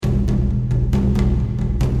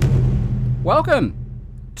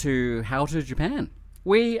Welcome to How to Japan.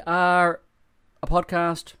 We are a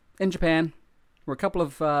podcast in Japan. We're a couple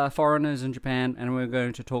of foreigners in Japan, and we're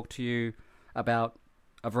going to talk to you about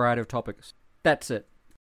a variety of topics. That's it.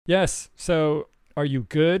 Yes. So, are you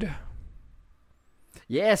good?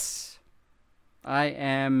 Yes, I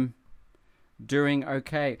am doing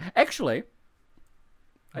okay. Actually,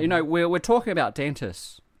 you know, we're talking about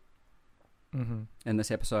dentists in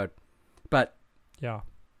this episode, but Yeah.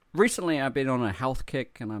 recently I've been on a health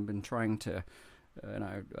kick, and I've been trying to,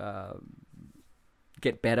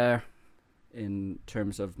 get better in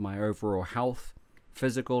terms of my overall health,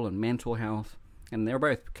 physical and mental health, and they're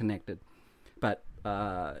both connected. But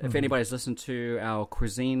if anybody's listened to our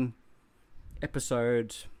cuisine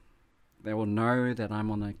episode, they will know that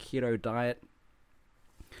I'm on a keto diet,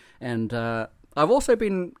 and I've also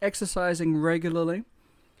been exercising regularly,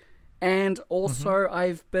 and also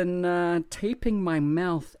I've been taping my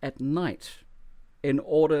mouth at night in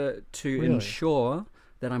order to Really? ensure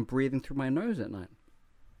that I'm breathing through my nose at night.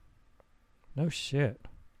 No shit.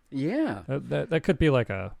 Yeah. That could be like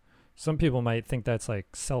some people might think that's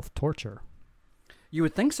like self-torture. You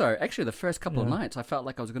would think so. Actually, the first couple of Yeah. nights, I felt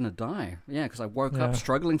like I was going to die. Yeah, because I woke Yeah. up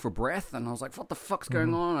struggling for breath, and I was like, what the fuck's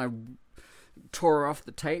going on? I tore off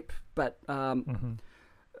the tape, but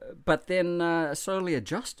then slowly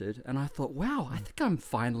adjusted, and I thought, wow, I think I'm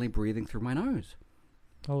finally breathing through my nose.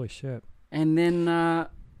 Holy shit. And then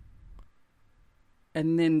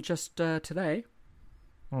just today,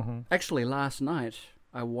 actually last night,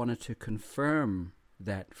 I wanted to confirm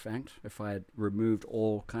that fact. If I had removed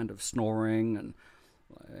all kind of snoring and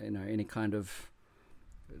any kind of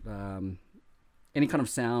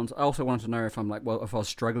sounds. I also wanted to know if if I was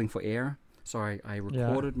struggling for air. So I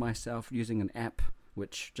recorded myself using an app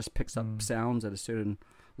which just picks up sounds at a certain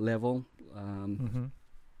level, and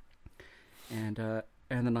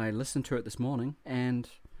then I listened to it this morning, and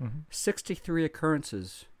 63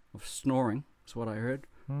 occurrences of snoring is what I heard,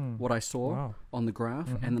 what I saw on the graph,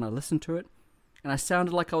 and then I listened to it, and I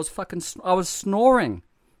sounded like I was I was snoring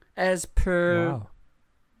as per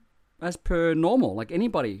normal, like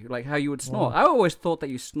anybody, like how you would snore. Wow. I always thought that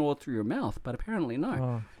you snored through your mouth, but apparently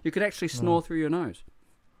no. You could actually snore through your nose.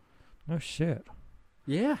 No shit.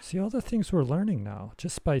 Yeah. See all the things we're learning now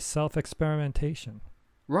just by self-experimentation.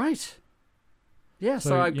 Right. Yeah,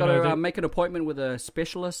 so I've got to make an appointment with a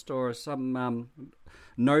specialist or some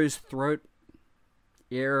nose, throat,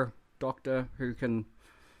 ear doctor who can,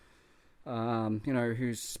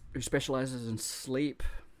 who specializes in sleep.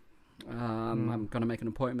 I'm going to make an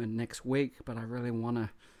appointment next week, but I really want to...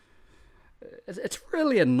 It's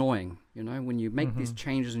really annoying, when you make these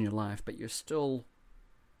changes in your life, but you're still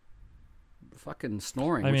fucking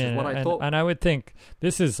snoring, which is what I thought. And I would think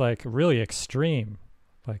this is like really extreme,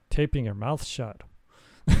 like taping your mouth shut.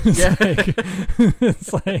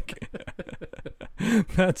 It's like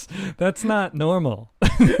that's not normal.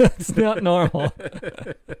 It's not normal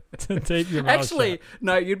to tape your mouth Actually, shut.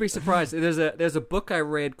 no, you'd be surprised. There's a book I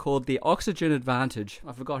read called The Oxygen Advantage.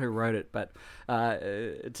 I forgot who wrote it, but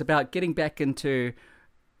it's about getting back into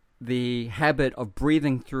the habit of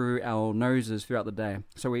breathing through our noses throughout the day.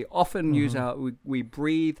 So we often use we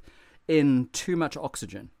breathe in too much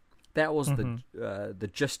oxygen. That was the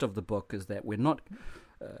gist of the book, is that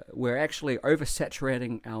we're actually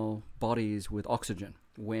oversaturating our bodies with oxygen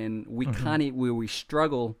when we can't where we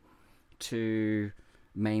struggle to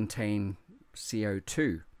maintain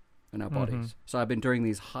CO2 in our bodies. So I've been doing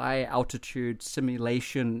these high altitude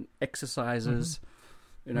simulation exercises,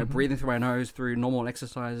 breathing through my nose through normal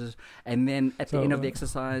exercises, and then at the end of the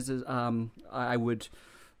exercises, I would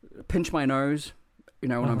pinch my nose,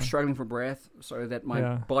 when I'm struggling for breath, so that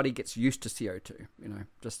my body gets used to CO2.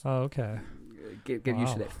 Just get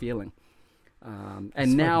used to that feeling.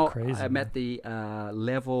 And now crazy, I'm at the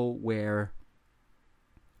level where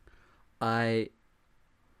I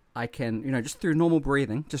can, just through normal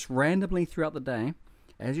breathing, just randomly throughout the day,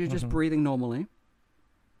 as you're just breathing normally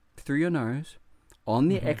through your nose, on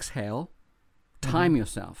the exhale, time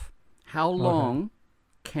yourself. How long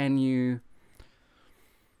can you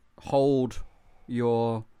hold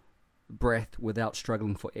your breath without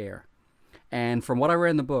struggling for air? And from what I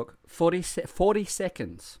read in the book, 40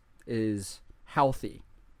 seconds is healthy.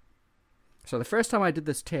 So the first time I did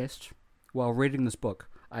this test while reading this book,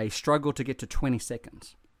 I struggled to get to 20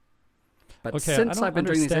 seconds. But since I've been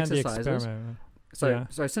doing these exercises,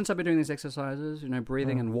 so since I've been doing these exercises,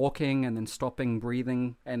 breathing and walking, and then stopping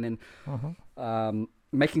breathing, and then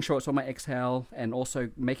making sure it's on my exhale, and also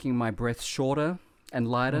making my breath shorter and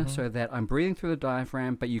lighter, so that I'm breathing through the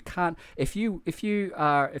diaphragm. But you can't, if you and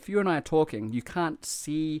I are talking, you can't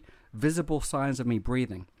see visible signs of me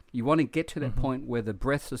breathing. You want to get to that point where the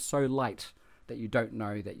breaths are so light that you don't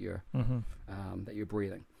know that you're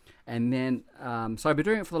breathing. And then, so I've been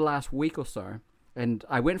doing it for the last week or so, and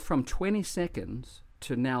I went from 20 seconds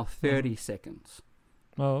to now 30 seconds.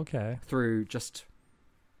 Oh, okay. Through just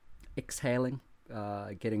exhaling,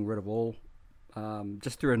 getting rid of all,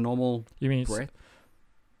 just through a normal breath.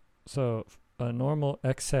 So a normal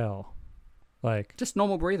exhale, like just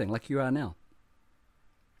normal breathing, like you are now.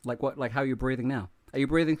 Like what? Like how you're breathing now? Are you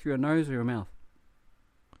breathing through your nose or your mouth?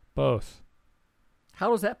 Both.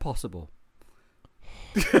 How is that possible?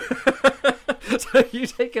 So you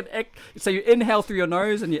take so you inhale through your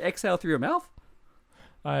nose and you exhale through your mouth?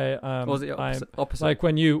 Or is it opposite? Like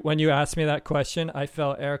when you asked me that question, I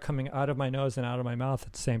felt air coming out of my nose and out of my mouth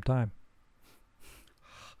at the same time.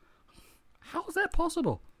 How is that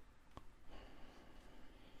possible?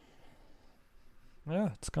 Yeah,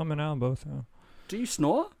 it's coming out both. Yeah. Do you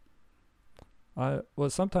snore? Well,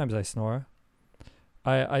 sometimes I snore.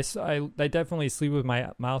 I definitely sleep with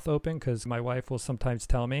my mouth open because my wife will sometimes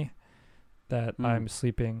tell me that I'm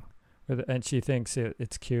sleeping, and she thinks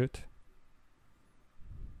it's cute.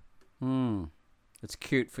 It's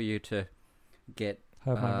cute for you to have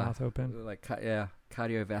my mouth open, like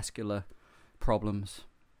cardiovascular problems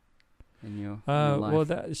in your life.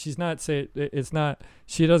 Well, she's not say it's not.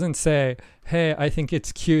 She doesn't say, "Hey, I think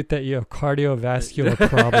it's cute that you have cardiovascular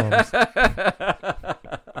problems."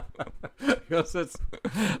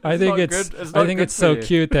 I think it's so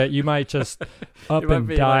cute that you might just up and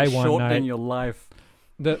die one night. Shortening your life.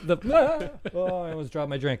 I almost dropped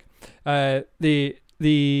my drink. The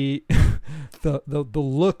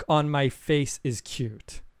look on my face is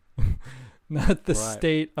cute. Not the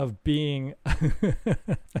state of being.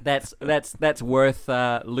 That's worth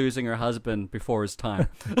losing her husband before his time.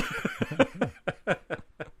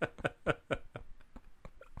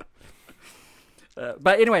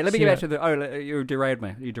 But anyway, let me get back to the. You derailed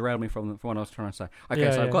me. You derailed me from what I was trying to say.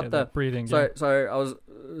 Okay, so I've got the breathing. So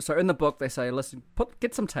in the book they say, listen,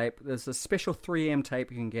 get some tape. There's a special 3M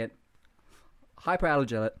tape you can get.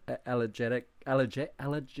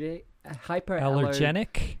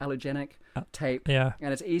 Hyperallergenic tape. Yeah.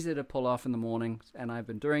 And it's easy to pull off in the mornings, and I've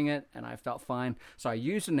been doing it, and I felt fine. So I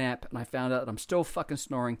used an app, and I found out that I'm still fucking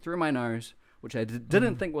snoring through my nose, which I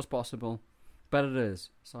didn't think was possible, but it is.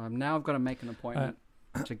 So I've got to make an appointment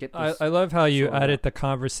to get this. I love how you added the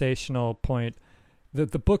conversational point. The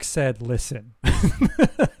book said, listen.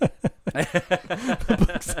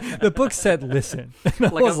 The book said, listen. And I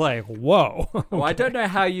was like, whoa. Okay. Well, I don't know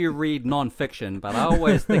how you read nonfiction, but I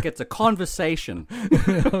always think it's a conversation.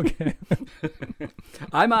 Okay.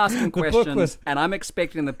 I'm asking questions, and I'm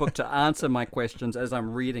expecting the book to answer my questions as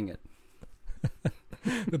I'm reading it.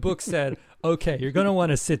 The book said, okay, you're going to want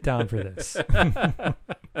to sit down for this.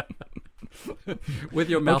 With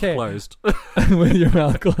your mouth closed. With your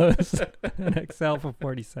mouth closed. And exhale for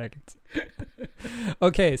 40 seconds.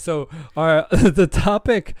 Okay, so the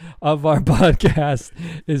topic of our podcast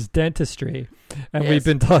is dentistry. And we've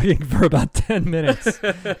been talking for about 10 minutes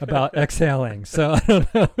about exhaling. So I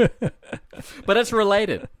don't know. But it's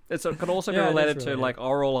related. It could also be related to like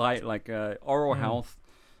oral health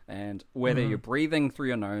and whether you're breathing through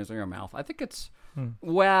your nose or your mouth. I think it's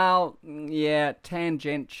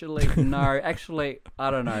tangentially. No, actually,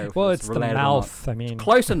 I don't know. Well, it's the mouth. I mean, it's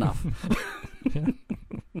close enough.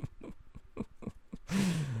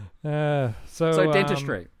 So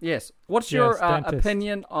dentistry. Yes. What's your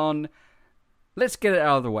opinion on? Let's get it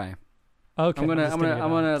out of the way. Okay. I'm gonna let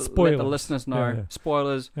the listeners know. Yeah.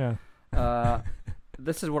 Spoilers. Yeah.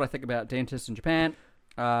 This is what I think about dentists in Japan.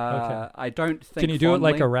 I don't think. Can you do it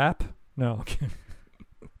like a rap? No. Okay.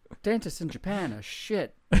 Dentists in Japan are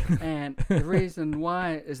shit, and the reason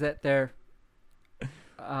why is that they're,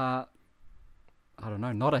 I don't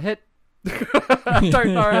know, not a hit. I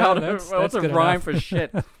don't know how to. What's a rhyme for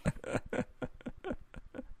shit?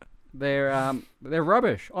 They're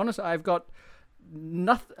rubbish. Honestly, I've got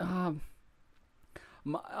nothing.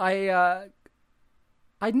 I've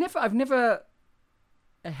never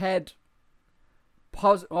had.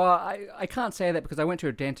 I can't say that because I went to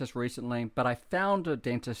a dentist recently, but I found a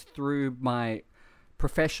dentist through my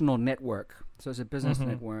professional network. So it's a business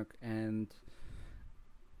network, and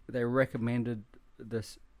they recommended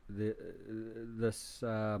this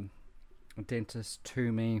dentist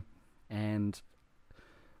to me, and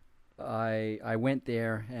I went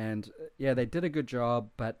there, and they did a good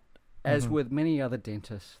job. But as with many other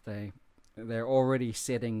dentists, they're already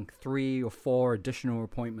setting 3 or 4 additional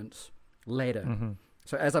appointments later.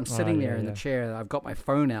 So as I'm sitting there in the chair, I've got my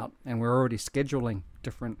phone out, and we're already scheduling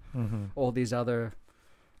all these other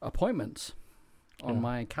appointments on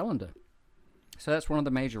my calendar. So that's one of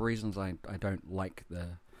the major reasons I don't like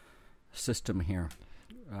the system here.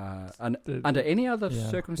 Under any other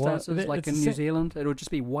circumstances, like in New Zealand, it would just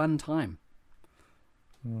be one time.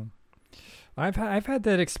 I've had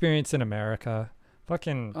that experience in America.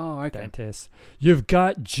 Fucking okay. Dentist. You've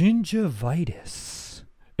got gingivitis.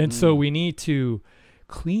 And so we need to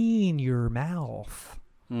clean your mouth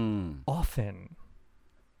often.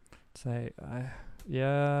 It's like,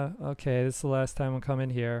 okay, this is the last time I'm coming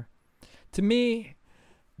here. To me,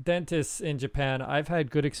 dentists in Japan, I've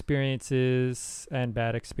had good experiences and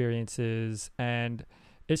bad experiences, and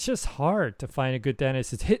it's just hard to find a good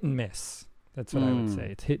dentist. It's hit and miss. That's what I would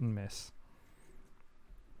say. It's hit and miss.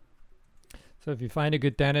 So if you find a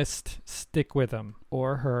good dentist, stick with him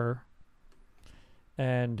or her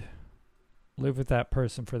and live with that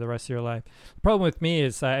person for the rest of your life. The problem with me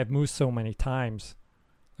is I've moved so many times.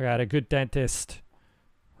 I got a good dentist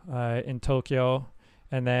in Tokyo,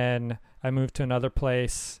 and then I moved to another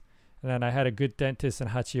place, and then I had a good dentist in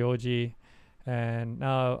Hachioji, and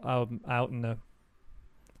now I'm out in the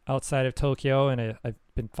outside of Tokyo, and I've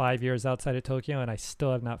been 5 years outside of Tokyo, and I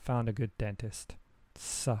still have not found a good dentist. It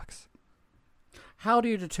sucks. How do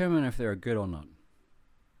you determine if they're good or not?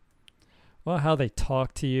 Well, how they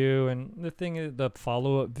talk to you, and the thing is the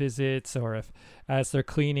follow-up visits, or if as they're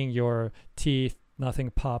cleaning your teeth,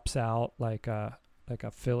 nothing pops out like a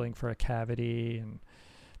filling for a cavity, and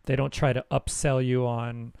they don't try to upsell you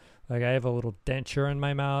on, like, I have a little denture in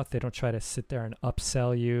my mouth. They don't try to sit there and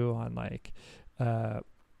upsell you on like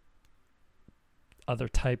other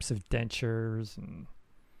types of dentures, and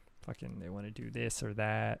fucking they want to do this or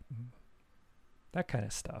that kind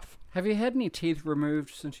of stuff. Have you had any teeth removed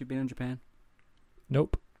since you've been in Japan?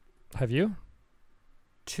 Nope. Have you?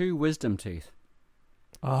 2 wisdom teeth.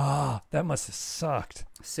 That must have sucked.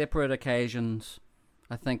 Separate occasions.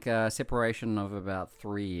 I think separation of about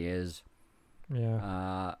 3 years.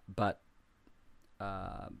 Yeah.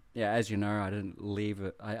 As you know, I didn't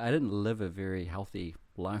live a very healthy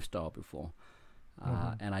lifestyle before,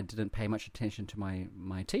 and I didn't pay much attention to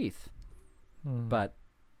my teeth. But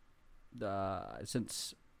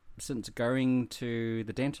since going to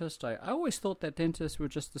the dentist, I always thought that dentists were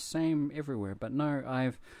just the same everywhere. But no,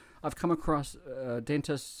 I've come across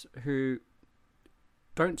dentists who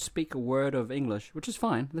don't speak a word of English, which is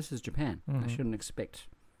fine. This is Japan. I shouldn't expect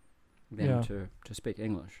them to speak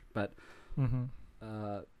English. But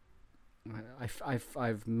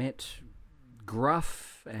I've met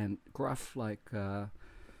gruff like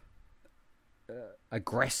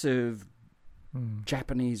aggressive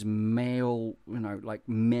Japanese male, like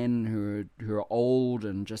men who are old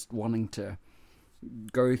and just wanting to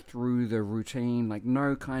go through the routine, like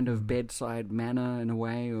no kind of bedside manner in a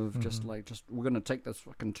way of just we're gonna take this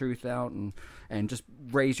fucking tooth out and just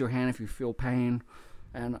raise your hand if you feel pain,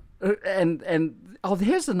 and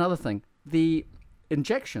here's another thing: the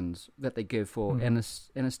injections that they give for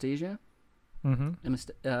anesthesia.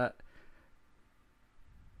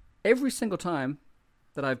 Every single time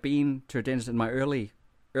that I've been to a dentist in my early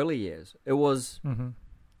years, it was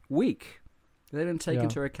weak. They didn't take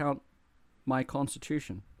into account my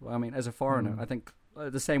constitution. I mean, as a foreigner, I think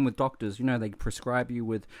the same with doctors. They prescribe you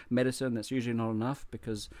with medicine that's usually not enough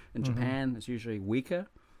because in Japan it's usually weaker.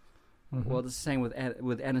 Well, it's the same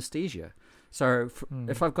with anesthesia. So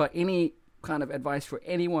if I've got any kind of advice for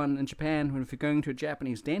anyone in Japan, if you're going to a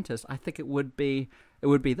Japanese dentist, I think it would be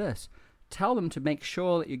this: tell them to make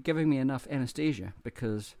sure that you're giving me enough anesthesia,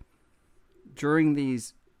 because during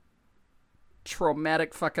these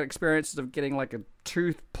traumatic fucking experiences of getting like a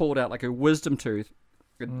tooth pulled out, like a wisdom tooth,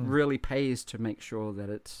 it really pays to make sure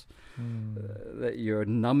that it's that you're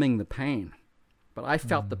numbing the pain. But I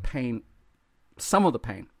felt the pain, some of the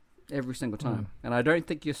pain, every single time, and I don't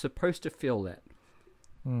think you're supposed to feel that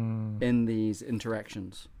in these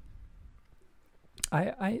interactions.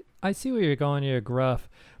 I see where you're going here, gruff,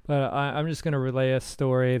 but I'm just going to relay a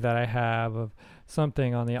story that I have of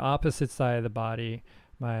something on the opposite side of the body.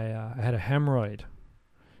 I had a hemorrhoid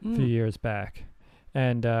a few years back,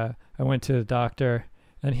 and I went to the doctor,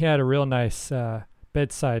 and he had a real nice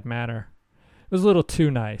bedside manner. It was a little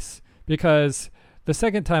too nice, because the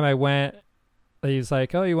second time I went, he was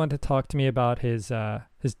like, "Oh, you want to talk to me about his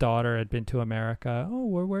daughter had been to America. Oh,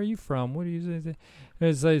 where are you from? What do you?"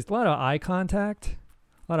 There's a lot of eye contact.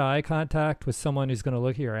 A lot of eye contact with someone who's going to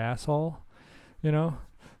look at your asshole,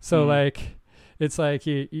 So like, it's like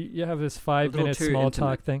you have this 5-minute small intimate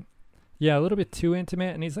talk thing. Yeah, a little bit too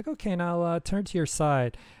intimate. And he's like, "Okay, now turn to your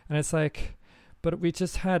side." And it's like, but we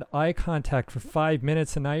just had eye contact for 5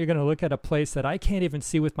 minutes, and now you're going to look at a place that I can't even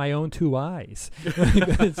see with my own 2 eyes.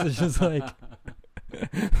 It's just like,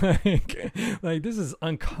 like this is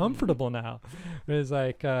uncomfortable now. It was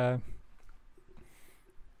like the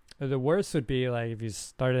worst would be like if you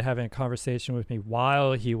started having a conversation with me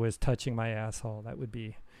while he was touching my asshole. That would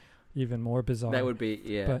be even more bizarre. That would be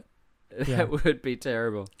But, yeah. that would be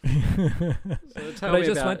terrible. But I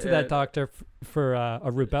just went to that doctor for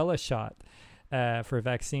a rubella shot, for a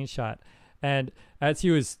vaccine shot. And as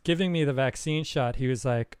he was giving me the vaccine shot, he was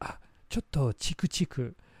like, ちょっとチクチ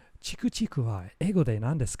ク。チクチクは英語で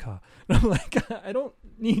何ですか? And I'm like, I don't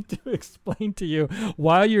need to explain to you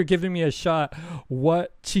while you're giving me a shot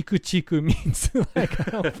what chiku chiku means. Like,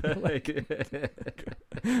 I don't feel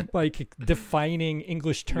like defining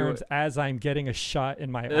English terms as I'm getting a shot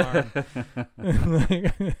in my arm.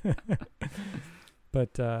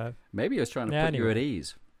 But maybe he was trying to put you at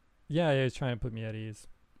ease. Yeah, he was trying to put me at ease.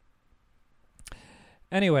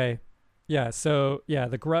 Anyway, yeah. So yeah,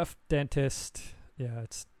 the gruff dentist. Yeah,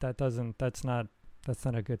 that's not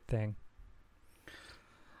a good thing.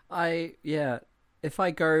 If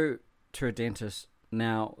I go to a dentist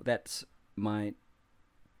now, that's my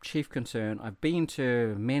chief concern. I've been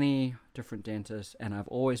to many different dentists, and I've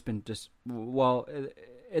always been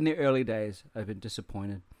in the early days, I've been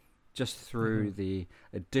disappointed just through the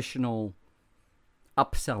additional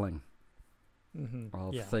upselling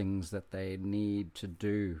of things that they need to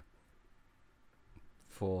do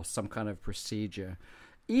for some kind of procedure.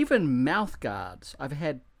 Even mouth guards. I've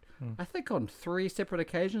had, I think on 3 separate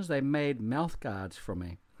occasions, they made mouth guards for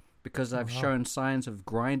me because I've shown signs of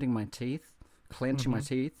grinding my teeth, clenching my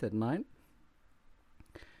teeth at night.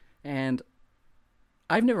 And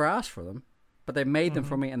I've never asked for them, but they made them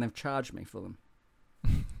for me and they've charged me for them.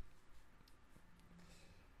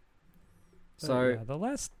 So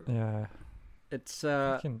it's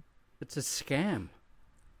a scam.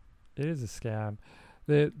 It is a scam.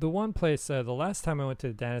 The one place, the last time I went to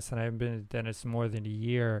the dentist, and I haven't been to the dentist more than a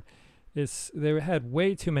year, is they had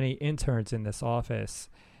way too many interns in this office.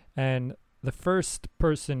 And the first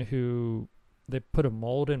person they put a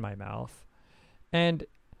mold in my mouth. And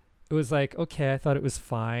it was like, okay, I thought it was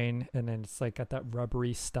fine. And then it's like got that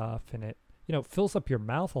rubbery stuff and it, fills up your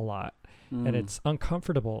mouth a lot and it's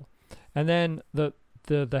uncomfortable. And then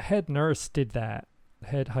the head nurse did that.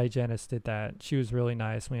 Head hygienist did that. She was really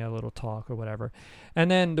nice. We had a little talk or whatever. And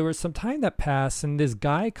then there was some time that passed and this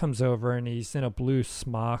guy comes over and he's in a blue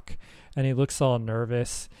smock and he looks all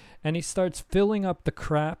nervous and he starts filling up the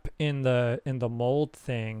crap in the mold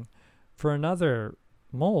thing for another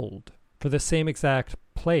mold for the same exact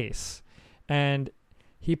place. And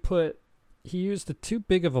he used too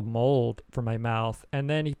big of a mold for my mouth and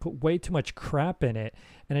then he put way too much crap in it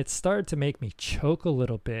and it started to make me choke a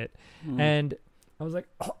little bit. And I was like,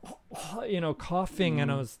 coughing,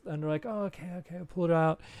 and they're like, oh, okay, I'll pull it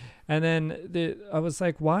out. And then I was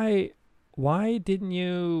like, why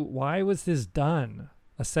was this done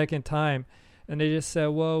a second time? And they just said,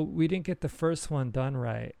 well, we didn't get the first one done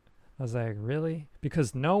right. I was like, really?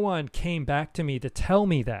 Because no one came back to me to tell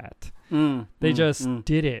me that. They just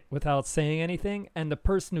did it without saying anything. And the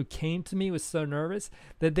person who came to me was so nervous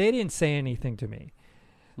that they didn't say anything to me.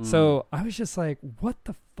 So I was just like, what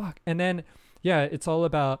the fuck? And then, yeah, it's all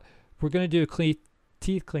about, we're going to do a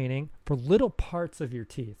teeth cleaning for little parts of your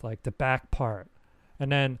teeth, like the back part,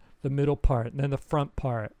 and then the middle part, and then the front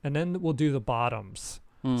part, and then we'll do the bottoms.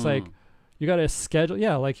 It's like, you got to schedule,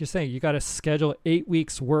 like you're saying, you got to schedule 8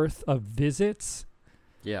 weeks worth of visits.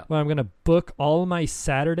 Yeah. Well, I'm going to book all my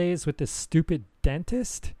Saturdays with this stupid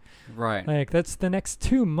dentist. Right. Like, that's the next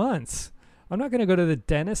 2 months. I'm not going to go to the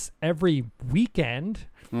dentist every weekend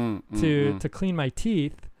to clean my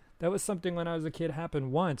teeth. That was something when I was a kid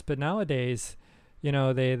happened once, but nowadays,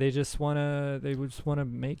 they just want to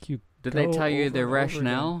make you. Did they tell you the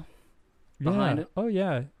rationale behind it? Oh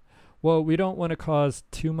yeah. Well, we don't want to cause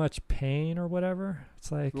too much pain or whatever.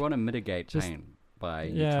 It's like we want to mitigate pain by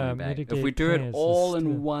coming back. If we do it all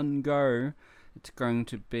in one go, it's going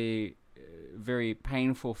to be very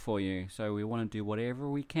painful for you. So we want to do whatever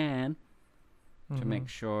we can to make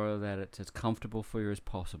sure that it's as comfortable for you as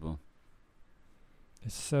possible.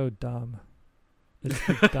 It's so dumb. It's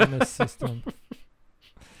the dumbest system.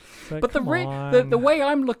 Like, but the way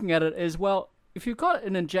I'm looking at it is, well, if you've got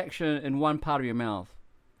an injection in one part of your mouth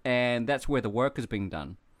and that's where the work is being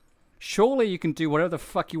done, surely you can do whatever the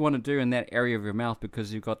fuck you want to do in that area of your mouth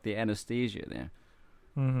because you've got the anesthesia there.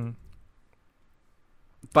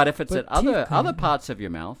 But if it's at other parts of your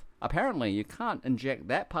mouth, apparently you can't inject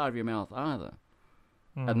that part of your mouth either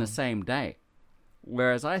in the same day.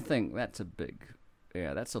 Whereas I think that's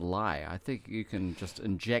that's a lie. I think you can just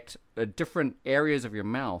inject different areas of your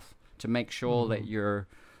mouth to make sure that you're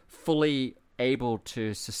fully able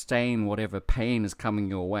to sustain whatever pain is coming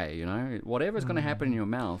your way. Whatever's going to happen in your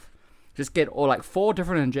mouth, Just get all like 4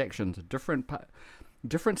 different injections,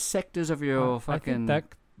 different sectors of your fucking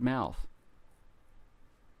mouth.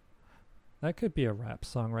 That could be a rap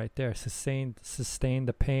song right there. Sustain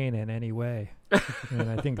the pain in any way. And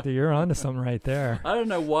I think that you're onto something right there. I don't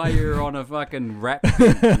know why you're on a fucking rap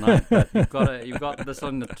beat tonight, but you've got this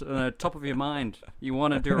on the top of your mind. You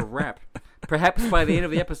want to do a rap. Perhaps by the end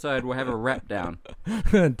of the episode, we'll have a rap down.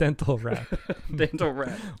 Dental rap. Dental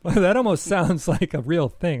rap. Well, that almost sounds like a real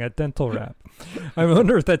thing, a dental rap. I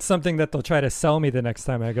wonder if that's something that they'll try to sell me the next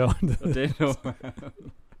time I go. A dental rap.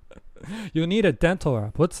 You'll need a dental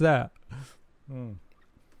rap. What's that?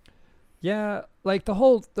 Yeah, like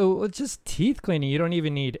it's just teeth cleaning. You don't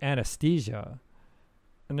even need anesthesia.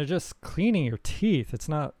 And they're just cleaning your teeth.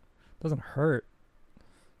 Doesn't hurt.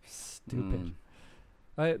 Stupid.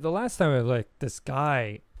 The last time I was this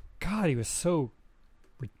guy, God, he was so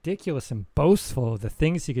ridiculous and boastful of the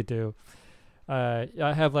things he could do. I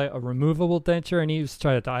have a removable denture, and he was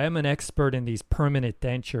trying to, I am an expert in these permanent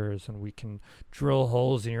dentures, and we can drill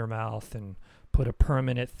holes in your mouth and put a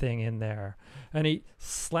permanent thing in there. And he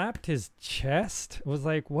slapped his chest. It was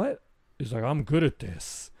like, what? He's like, I'm good at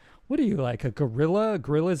this. What are you, like a gorilla?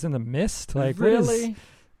 Gorillas in the mist? Like, really?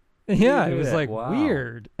 Yeah, it was that? like Wow.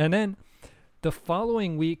 weird. And then the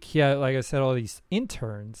following week, he had, like I said, all these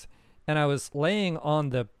interns, and I was laying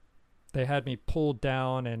on they had me pulled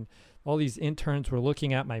down, and all these interns were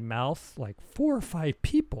looking at my mouth, like 4 or 5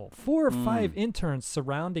 people, 4 or 5 interns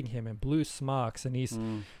surrounding him in blue smocks, and he's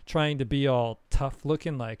trying to be all tough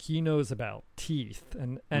looking, like he knows about teeth.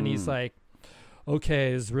 And he's like,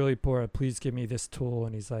 okay, it's really poor. Please give me this tool.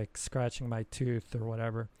 And he's like scratching my tooth or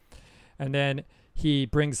whatever. And then he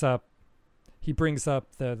brings up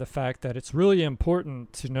the fact that it's really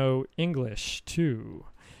important to know English too.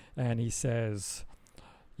 And he says,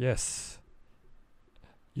 yes,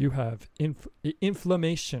 you have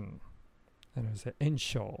inflammation. And it was an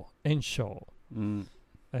Enshol. And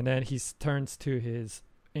then he turns to his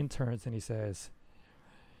interns and he says,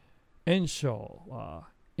 Enshol wa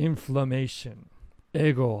inflammation.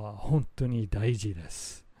 Ego wa hontou ni daiji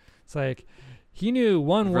desu. It's like, he knew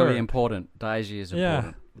one word. Really important. Daiji is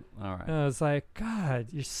important. Yeah. All right. And I was like, God,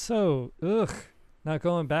 you're so, not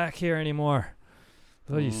going back here anymore.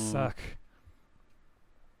 Oh, you suck.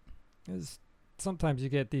 Sometimes you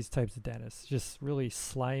get these types of dentists, just really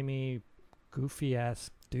slimy, goofy-ass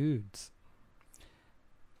dudes.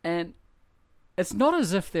 And it's not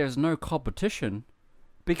as if there's no competition,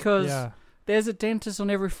 because there's a dentist on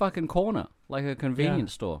every fucking corner, like a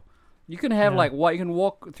convenience store. You can have you can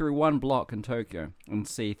walk through one block in Tokyo and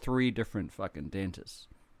see 3 different fucking dentists.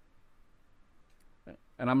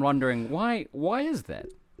 And I'm wondering, why is that?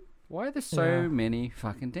 Why are there so many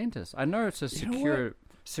fucking dentists? I know it's a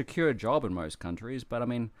secure job in most countries, but I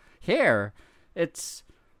mean, here it's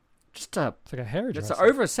just it's like a hairdresser. It's an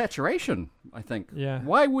oversaturation, I think. Yeah.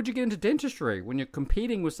 Why would you get into dentistry when you're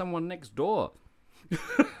competing with someone next door?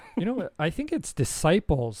 You know what? I think it's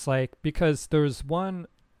disciples, because there was one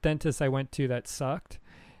dentist I went to that sucked,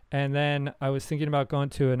 and then I was thinking about going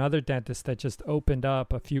to another dentist that just opened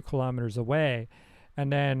up a few kilometers away,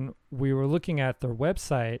 and then we were looking at their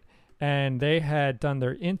website, and they had done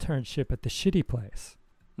their internship at the shitty place.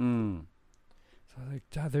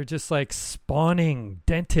 So they're just like spawning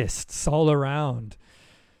dentists all around,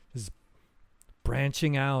 just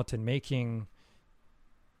branching out and making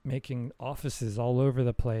offices all over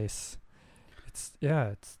the place.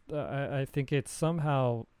 I think it's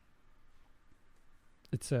somehow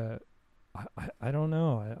I don't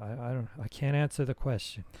know. I can't answer the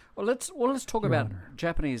question. Well, let's talk about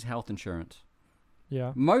Japanese health insurance.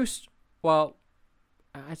 Yeah.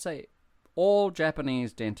 I'd say all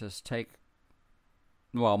Japanese dentists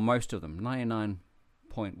most of them, 99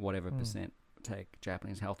 point whatever percent take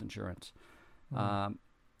Japanese health insurance.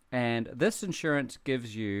 And this insurance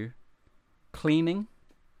gives you cleaning.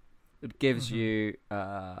 It gives you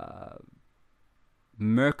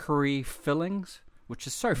mercury fillings, which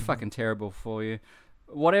is so fucking terrible for you.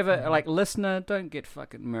 Whatever, listener, don't get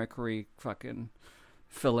fucking mercury fucking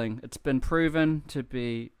filling. It's been proven to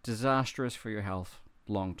be disastrous for your health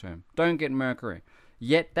long term. Don't get mercury.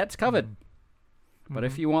 Yet that's covered. But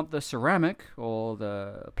if you want the ceramic or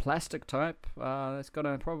the plastic type, that's going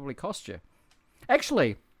to probably cost you.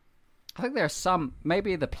 Actually, I think there are some,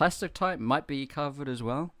 maybe the plastic type might be covered as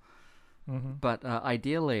well. But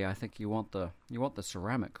ideally, I think you want the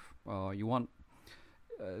ceramic.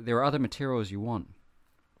 There are other materials you want.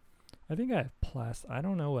 I think I have plastic. I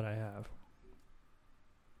don't know what I have.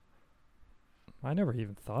 I never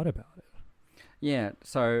even thought about it. Yeah,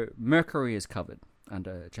 so mercury is covered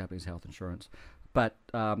under Japanese health insurance. But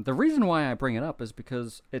the reason why I bring it up is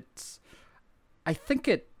because I think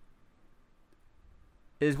it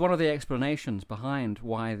is one of the explanations behind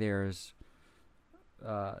why there's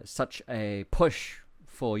such a push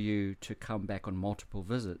for you to come back on multiple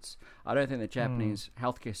visits. I don't think the Japanese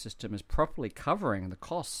healthcare system is properly covering the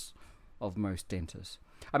costs of most dentists.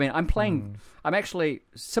 I mean, I'm actually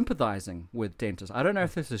sympathizing with dentists. I don't know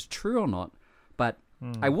if this is true or not, but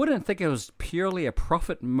I wouldn't think it was purely a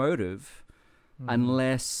profit motive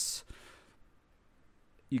unless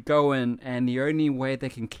you go in and the only way they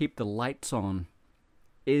can keep the lights on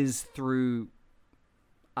is through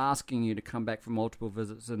asking you to come back for multiple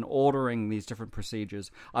visits and ordering these different procedures.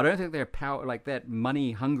 I don't think they're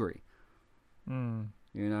money hungry. You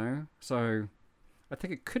know? So I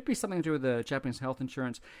think it could be something to do with the Japanese health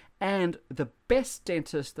insurance. And the best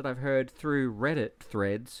dentists that I've heard through Reddit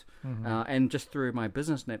threads and just through my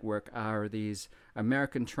business network are these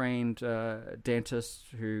American-trained dentists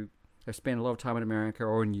who have spent a lot of time in America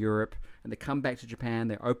or in Europe, and they come back to Japan,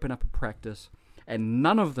 they open up a practice, and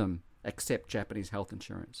none of them accept Japanese health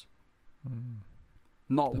insurance.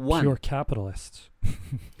 Not one. Pure capitalists.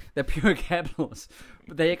 They're pure capitalists.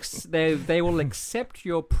 But they will accept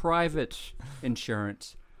your private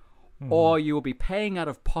insurance, or you will be paying out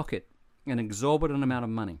of pocket an exorbitant amount of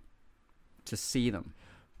money to see them.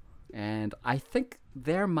 And I think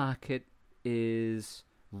their market is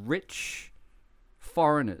rich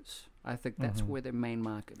foreigners. I think that's where their main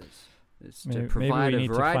market is. Is to provide a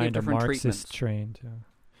variety of different treatments. Trained. Yeah,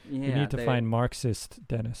 we need to find Marxist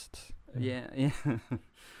dentists. Yeah.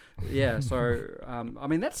 Yeah, so, I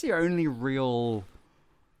mean, that's the only real...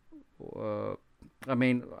 I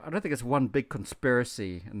mean, I don't think it's one big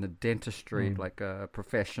conspiracy in the dentistry,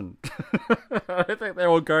 profession. I don't think they're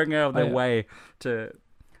all going out of their way to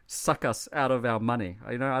suck us out of our money.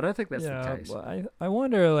 I don't think that's the case. Well, I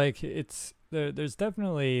wonder, there's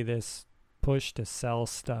definitely this push to sell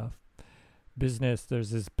stuff. Business,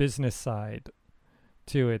 there's this business side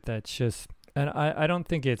to it that's just... And I don't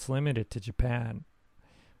think it's limited to Japan.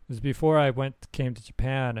 Because before I came to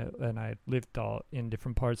Japan and I lived all in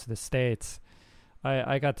different parts of the States,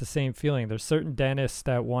 I got the same feeling. There's certain dentists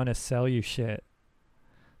that want to sell you shit.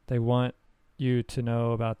 They want you to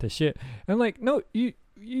know about the shit. And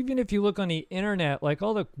even if you look on the internet,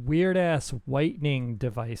 all the weird ass whitening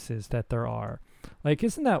devices that there are,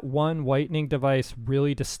 isn't that one whitening device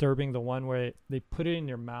really disturbing? The one where they put it in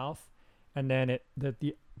your mouth and then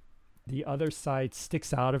the other side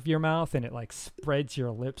sticks out of your mouth and it spreads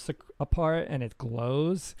your lips apart and it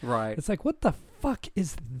glows. Right. It's what the fuck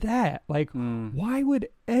is that? Why would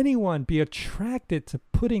anyone be attracted to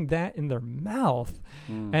putting that in their mouth?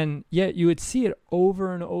 And yet you would see it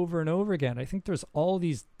over and over and over again. I think there's all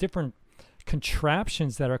these different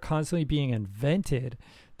contraptions that are constantly being invented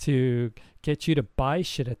to get you to buy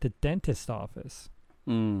shit at the dentist office.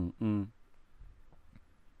 Yeah,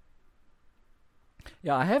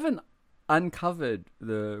 I haven't uncovered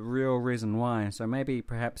the real reason why, so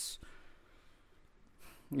perhaps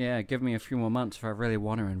give me a few more months if I really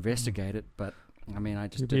want to investigate it. But I mean, I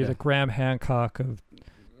just You'd be the Graham Hancock of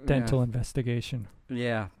dental investigation.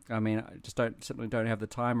 Yeah, I mean, I just simply don't have the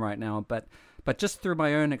time right now. But just through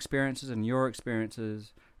my own experiences and your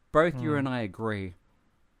experiences, both you and I agree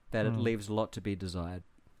that it leaves a lot to be desired.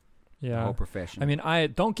 Yeah, the whole profession. I mean,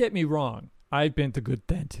 don't get me wrong. I've been to good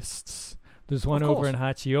dentists. There's one over in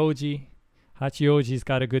Hachioji. Hachioji's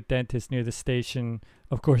got a good dentist near the station.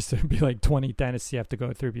 Of course, there'd be 20 dentists you have to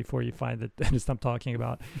go through before you find the dentist I'm talking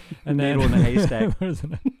about. And then needle in a haystack.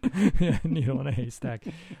 Needle in a haystack.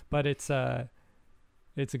 But it's a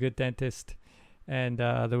good dentist. And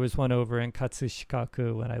there was one over in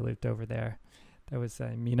Katsushikaku when I lived over there. That was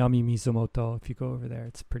Minami Mizumoto. If you go over there,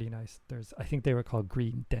 it's pretty nice. I think they were called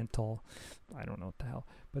Green Dental. I don't know what the hell.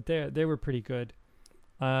 But they were pretty good.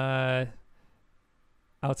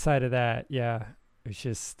 Outside of that, it was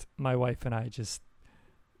just my wife and I just,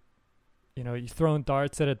 you throwing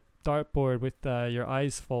darts at a dartboard with your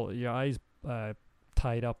eyes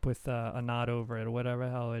tied up with a knot over it or whatever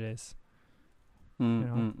the hell it is.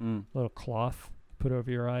 Little cloth put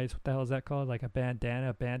over your eyes. What the hell is that called? Like a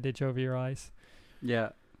bandana, a bandage over your eyes? Yeah.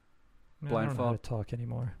 Blindfold. I don't know how to talk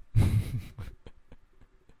anymore.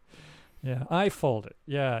 Yeah, I fold it.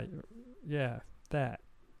 Yeah, that.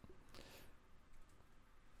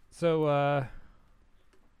 So,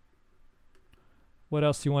 what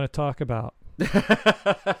else do you want to talk about?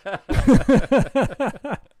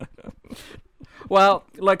 Well,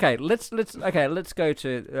 okay, let's go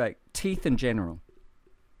to teeth in general.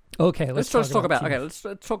 Okay, let's talk about okay, let's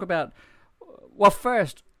talk about. Well,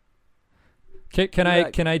 first, can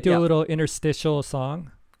I do a little interstitial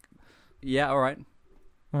song? Yeah, all right.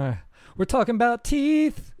 We're talking about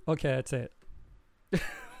teeth. Okay, that's it.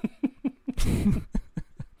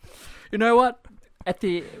 You know what?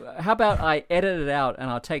 How about I edit it out and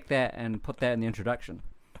I'll take that and put that in the introduction.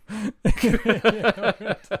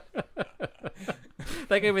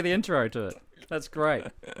 They gave me the intro to it. That's great.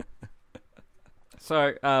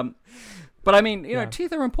 So, but I mean, you know,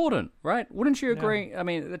 teeth are important, right? Wouldn't you agree? I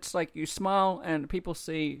mean, it's like you smile and people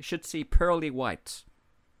should see pearly whites.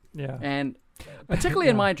 Yeah. And particularly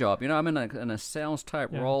in my job, you know, I'm in a sales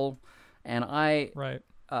type role, and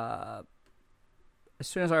as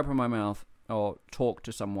soon as I open my mouth or talk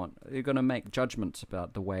to someone, you're going to make judgments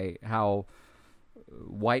about how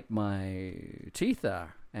white my teeth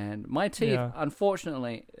are. And my teeth,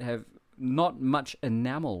 unfortunately, have not much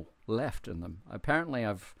enamel left in them. Apparently,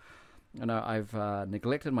 I've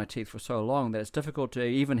neglected my teeth for so long that it's difficult to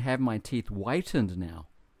even have my teeth whitened now.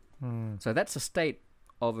 So that's a state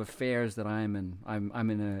of affairs that I'm in. I'm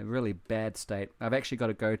in a really bad state. I've actually got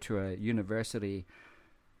to go to a university.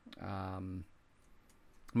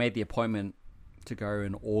 Made the appointment to go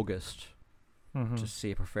in August to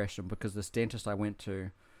see a professional, because this dentist I went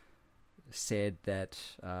to said that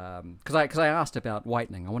because I asked about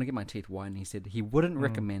whitening. I want to get my teeth whitened. He said he wouldn't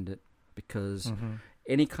recommend it because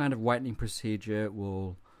any kind of whitening procedure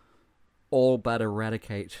will all but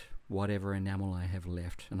eradicate whatever enamel I have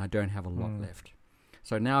left, and I don't have a lot left.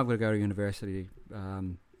 So now I've got to go to university,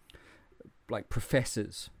 like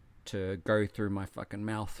professors, to go through my fucking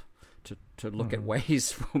mouth to look at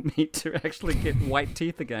ways for me to actually get white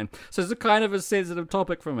teeth again. So it's a kind of a sensitive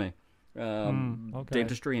topic for me,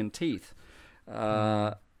 dentistry and teeth.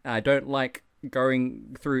 I don't like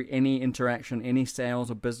going through any interaction, any sales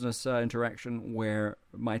or business interaction where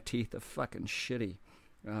my teeth are fucking shitty.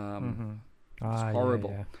 It's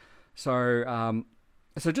horrible. Yeah.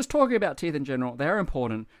 So just talking about teeth in general, they're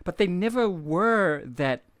important, but they never were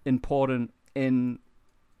that important in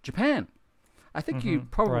Japan. I think you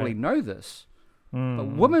probably know this, but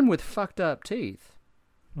women with fucked up teeth,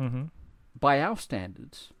 by our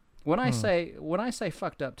standards, when I say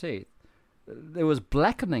fucked up teeth, there was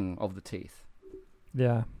blackening of the teeth.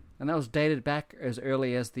 Yeah, and that was dated back as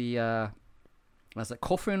early as the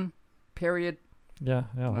Kofun period. Yeah.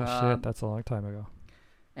 Oh shit, that's a long time ago.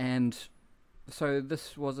 And so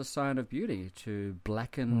this was a sign of beauty to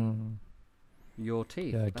blacken your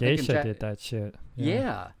teeth. Yeah, geisha did that shit.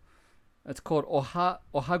 Yeah. It's called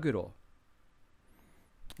ohaguro.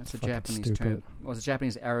 That's a Japanese term. It was a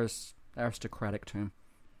Japanese aristocratic term.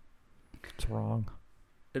 It's wrong.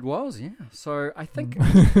 It was, yeah. So I think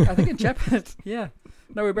in Japan, yeah.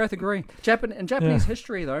 No, we both agree. In Japanese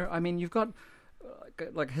history, though, I mean, you've got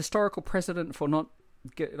like historical precedent for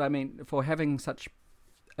for having such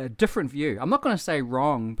a different view. I'm not going to say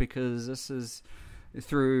wrong, because this is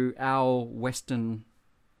through our Western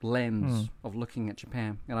lens of looking at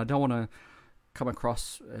Japan, and I don't want to come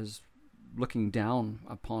across as looking down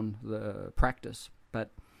upon the practice, but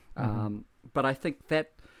I think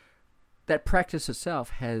that practice itself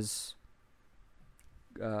has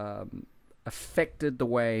affected the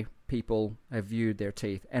way people have viewed their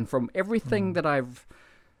teeth. And from everything that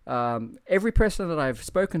every person that I've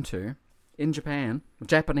spoken to in Japan,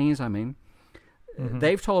 Japanese I mean,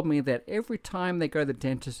 they've told me that every time they go to the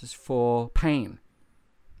dentist is for pain.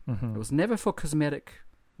 It was never for cosmetic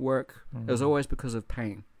work. It was always because of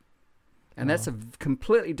pain. And that's a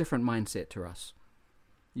completely different mindset to us.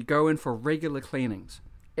 You go in for regular cleanings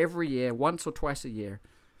every year, once or twice a year.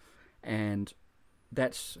 And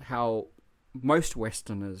that's how most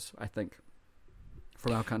Westerners, I think,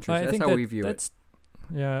 from our countries, that's how we view it.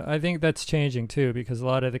 Yeah, I think that's changing too, because a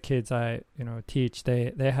lot of the kids I teach,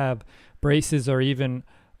 they have braces, or even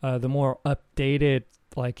the more updated,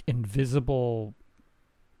 like invisible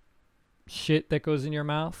shit that goes in your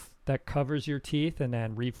mouth that covers your teeth and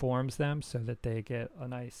then reforms them so that they get a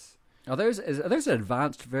nice... Are those an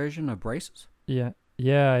advanced version of braces? Yeah,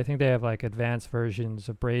 I think they have like advanced versions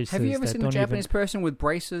of braces. Have you ever seen a Japanese person with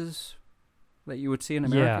braces that you would see in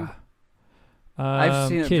America? Yeah. I've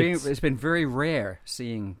seen it. It's been very rare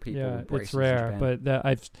seeing people with braces. It's rare, in Japan. but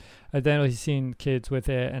I've definitely seen kids with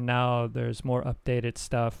it, and now there's more updated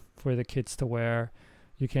stuff for the kids to wear.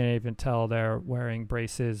 You can't even tell they're wearing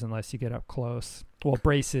braces unless you get up close. Well,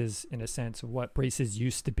 braces in a sense of what braces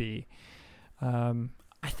used to be.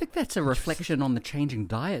 I think that's a reflection on the changing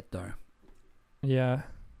diet, though. Yeah.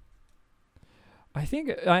 I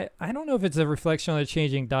think I don't know if it's a reflection on the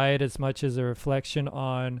changing diet as much as a reflection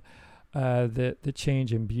on the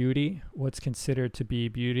change in beauty, what's considered to be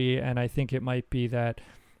beauty. And I think it might be that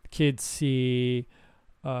kids see,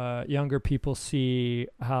 younger people see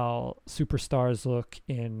how superstars look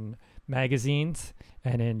in magazines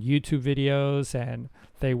and in YouTube videos, and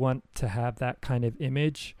they want to have that kind of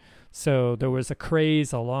image. So there was a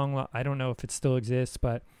craze I don't know if it still exists,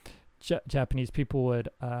 but Japanese people would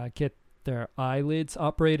get their eyelids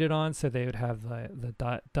operated on, so they would have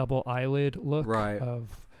the double eyelid look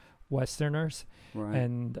of Westerners. Right.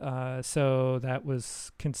 And so that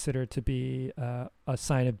was considered to be a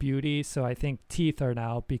sign of beauty. So I think teeth are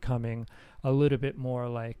now becoming a little bit more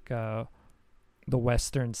like the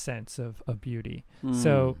Western sense of beauty.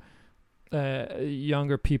 So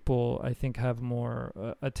younger people, I think, have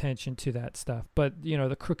more attention to that stuff. But,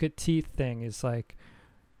 the crooked teeth thing is like,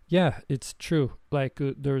 yeah, it's true. Like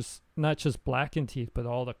there's not just blackened teeth, but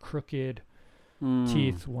all the crooked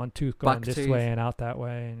teeth, one tooth going Buck this teeth. way and out that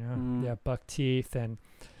way. Yeah, buck teeth and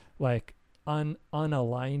like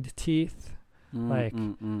unaligned teeth. Like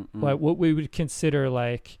what we would consider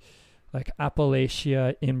like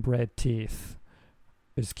Appalachia inbred teeth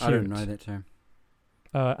is cute. I don't know that term.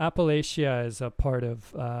 Appalachia is a part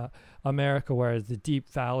of America, whereas the Deep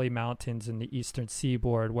Valley Mountains in the eastern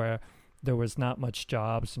seaboard, where there was not much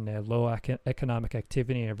jobs and they had low economic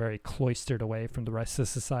activity and are very cloistered away from the rest of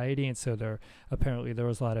society. And so there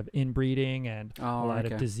was a lot of inbreeding and a lot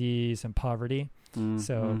of disease and poverty.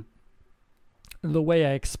 So the way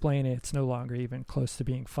I explain it, it's no longer even close to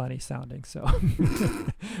being funny sounding. So,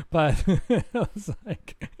 but I was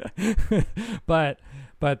like, but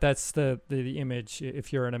that's the image.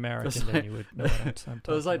 If you're an American, then you would know what I'm talking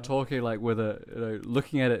about. It was like talking like with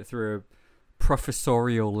looking at it through a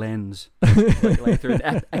professorial lens, like through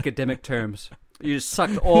academic terms. You just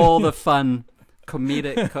sucked all the fun,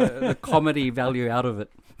 the comedy value out of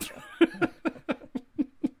it.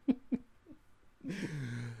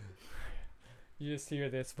 You just hear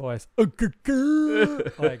this voice, like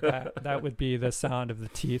that. That would be the sound of the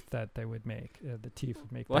teeth that they would make. The teeth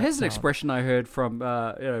would make. Well, that here's an sound. expression I heard from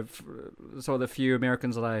some of the few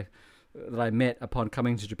Americans that I met upon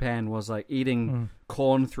coming to Japan was like eating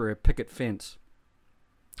corn through a picket fence.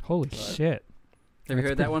 Holy shit! Have you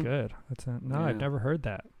heard that one? Good. No, I've never heard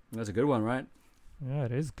that. That's a good one, right? Yeah,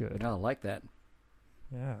 it is good. Yeah, I like that.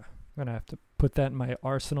 Yeah, I'm gonna have to put that in my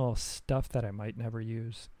arsenal of stuff that I might never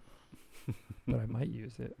use, but I might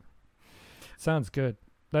use it. Sounds good.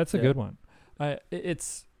 That's a good one.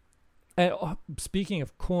 Speaking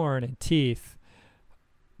of corn and teeth,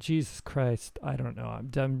 Jesus Christ, I don't know.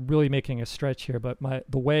 I'm really making a stretch here, but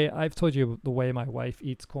the way I've told you the way my wife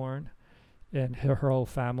eats corn, and her whole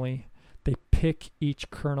family, they pick each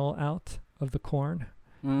kernel out of the corn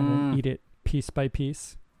and then eat it piece by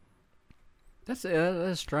piece. That's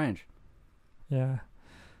strange. Yeah,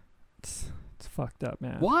 it's fucked up,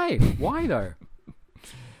 man. Why? Why though?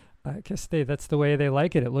 I guess that's the way they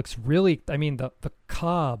like it. It looks really, I mean, the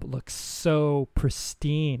cob looks so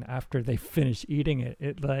pristine after they finish eating it.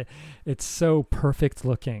 It's so perfect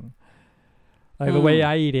looking. Like the way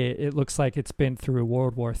I eat it, it looks like it's been through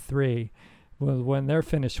World War III. Well, when they're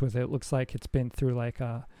finished with it, it looks like it's been through like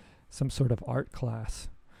some sort of art class.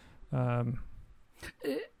 I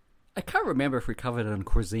can't remember if we covered it in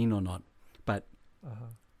cuisine or not, but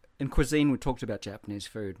in cuisine we talked about Japanese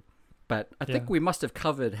food. But I think we must have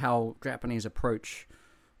covered how Japanese approach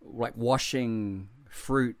like washing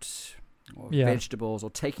fruit or vegetables or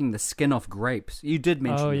taking the skin off grapes. You did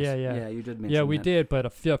mention this. Yeah, you did mention that. Yeah, we did, but a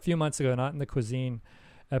few months ago, not in the cuisine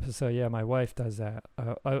episode. Yeah, my wife does that.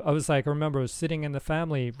 I was like, I remember I was sitting in the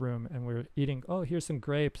family room and we were eating, here's some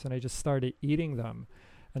grapes, and I just started eating them.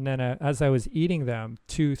 And then as I was eating them,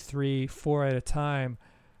 2, 3, 4 at a time,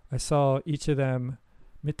 I saw each of them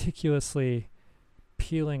meticulously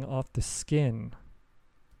peeling off the skin.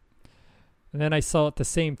 And then I saw it the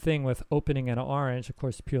same thing with opening an orange. Of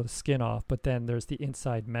course, you peel the skin off, but then there's the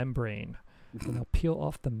inside membrane. And they'll peel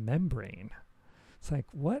off the membrane. It's like,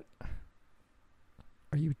 what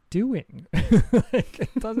are you doing? Like,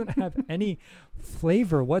 it doesn't have any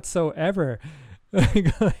flavor whatsoever.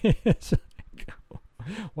 It's like,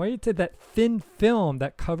 why you did that thin film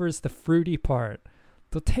that covers the fruity part?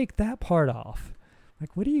 They'll take that part off.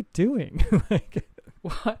 Like, what are you doing? Like,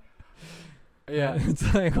 what? Yeah,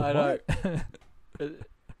 it's like, I what?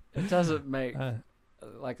 It doesn't make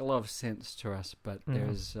like a lot of sense to us, but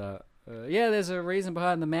there's there's a reason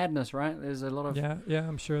behind the madness, right? There's a lot of yeah,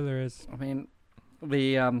 I'm sure there is. I mean,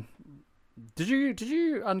 the did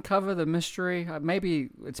you uncover the mystery? Maybe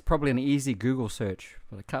it's probably an easy Google search,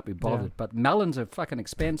 but I can't be bothered. Yeah. But melons are fucking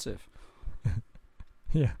expensive.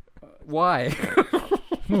 Yeah. Why?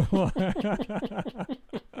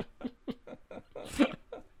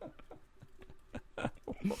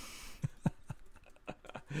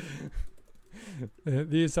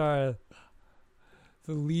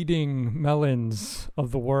 the leading melons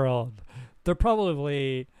of the world. They're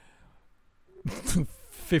probably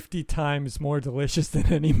 50 times more delicious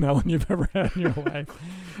than any melon you've ever had in your life.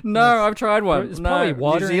 No, I've tried one. It's no, probably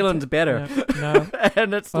water. New Zealand's better. Yeah, no.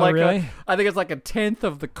 And it's Oh, really? I think it's like a tenth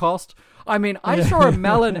of the cost. I mean, I saw a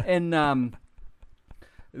melon in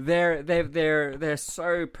they're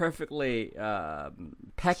so perfectly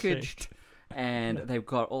packaged, and they've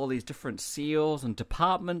got all these different seals and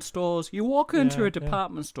department stores. You walk into a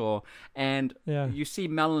department store and you see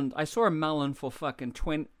melon. I saw a melon for fucking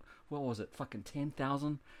 20. What was it? Fucking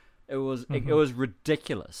 10,000. It was it was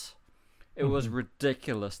ridiculous. It was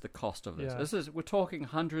ridiculous, the cost of this. Yeah. We're talking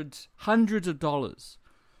hundreds of dollars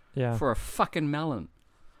for a fucking melon.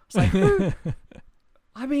 It's like, who,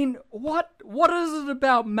 I mean, what is it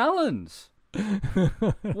about melons?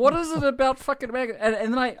 What is it about fucking melons?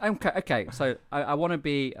 And then I'm okay. So I want to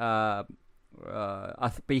be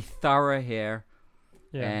thorough here,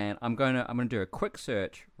 and I'm gonna do a quick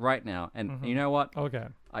search right now. And you know what? Okay.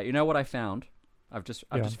 You know what I found? I've just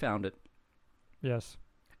found it. Yes.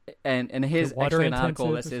 And here's actually an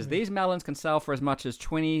article that says these melons can sell for as much as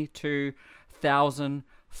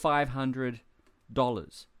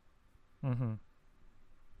 $22,500. Mm-hmm.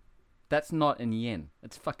 That's not in yen.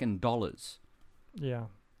 It's fucking dollars. Yeah.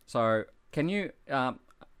 So can you? I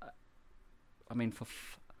mean, for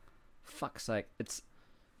fuck's sake, it's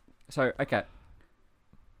so okay.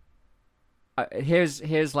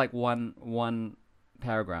 Here's like one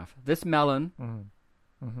paragraph. This melon.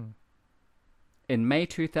 In May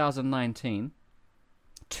 2019,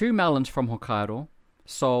 2 melons from Hokkaido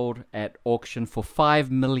sold at auction for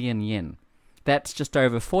 5 million yen. That's just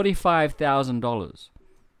over $45,000.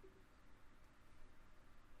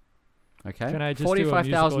 Okay, Can I just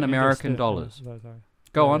 45,000 American dollars.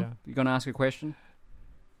 Go on. Yeah. You gonna ask a question?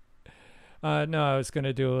 No, I was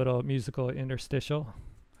gonna do a little musical interstitial.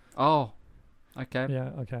 Oh, okay. Yeah.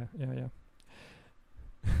 Okay. Yeah.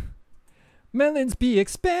 Melons be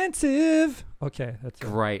expensive. Okay, that's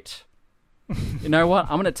great. You know what?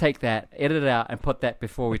 I'm gonna take that, edit it out, and put that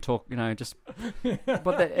before we talk. You know, just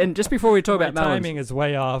put that, and just before we talk about melons. Timing is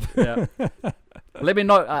way off. Yeah. Let me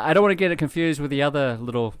know. I don't want to get it confused with the other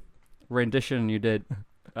little rendition you did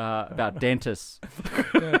about dentists.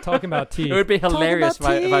 Talking about teeth. It would be hilarious if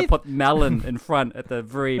I put melon in front at the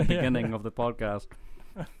very beginning of the podcast.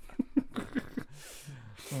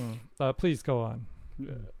 Please go on.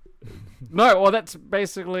 No, well, that's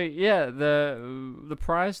basically the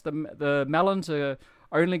price. The melons are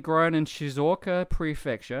only grown in Shizuoka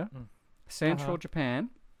Prefecture, central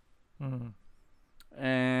Japan,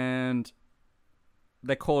 and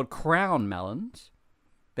they're called crown melons.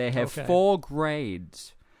 They have 4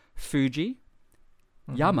 grades: Fuji,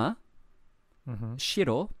 Yama,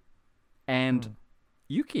 Shiro, and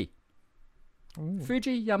Yuki. Ooh.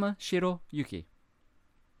 Fuji, Yama, Shiro, Yuki.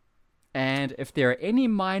 And if there are any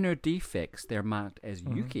minor defects, they're marked as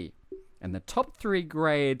Yuki. And the top 3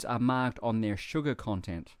 grades are marked on their sugar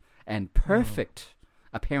content and perfect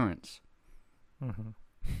appearance.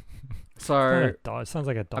 So it sounds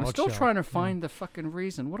like a dog I'm still show. trying to find the fucking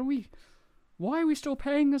reason. Why are we still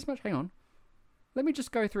paying this much? Hang on. Let me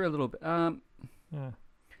just go through a little bit.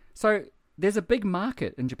 So there's a big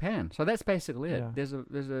market in Japan. So that's basically it. Yeah.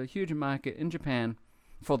 There's a huge market in Japan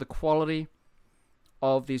for the quality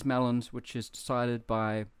of these melons, which is decided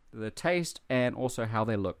by the taste and also how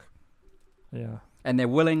they look. Yeah. And they're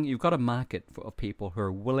willing. You've got a market of people who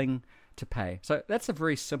are willing to pay. So that's a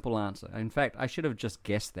very simple answer. In fact, I should have just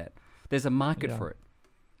guessed that. There's a market for it.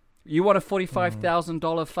 You want a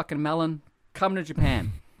 $45,000 fucking melon? Come to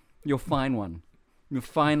Japan. You'll find one. You'll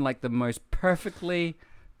find like the most perfectly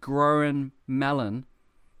grown melon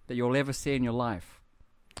that you'll ever see in your life.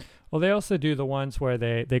 Well, they also do the ones where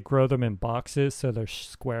they grow them in boxes so they're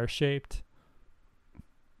square shaped.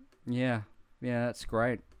 Yeah, that's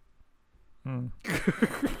great. It's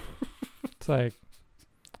like,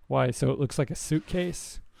 why? So it looks like a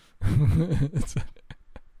suitcase?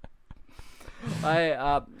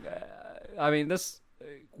 I mean, this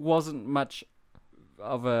wasn't much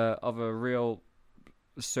of a real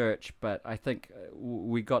search, but I think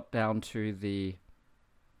we got down to the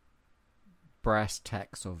brass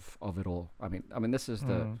tacks of it all. I mean, this is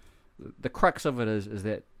the crux of it is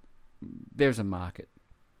that there's a market.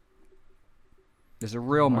 There's a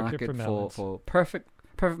real market for perfect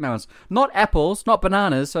melons, not apples, not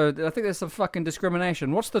bananas. So I think there's some fucking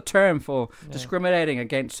discrimination. What's the term for discriminating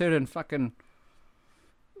against certain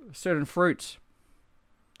fruits?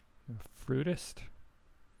 Fruitist.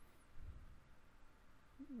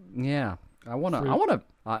 Yeah, I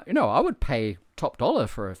would pay top dollar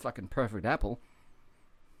for a fucking perfect apple.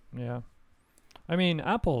 Yeah. I mean,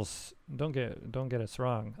 apples. Don't get us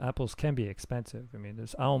wrong. Apples can be expensive. I mean,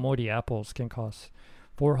 this Aomori apples can cost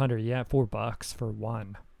 400 yen, $4 for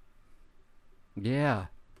one. Yeah.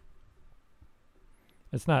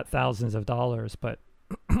 It's not thousands of dollars, but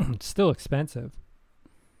it's still expensive.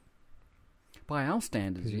 By our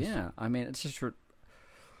standards, yeah. I mean, it's just...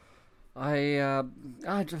 I'm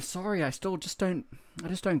just sorry, I just don't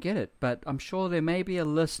get it. But I'm sure there may be a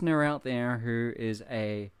listener out there who is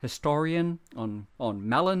a historian on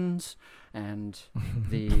melons and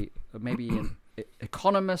maybe an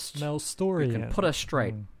economist Mel Story who can put us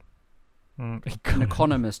straight. An Economist.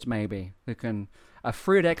 economist maybe a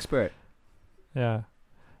fruit expert. Yeah,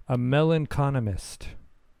 a melonconomist.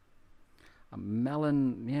 A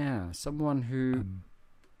melon, yeah, someone who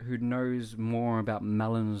knows more about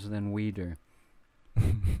melons than we do.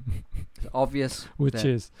 It's obvious Which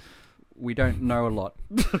is we don't know a lot.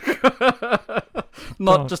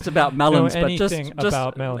 Not just about melons, but just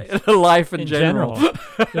about melons. Life in general.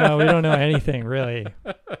 Yeah, we don't know anything really.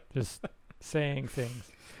 Just saying things.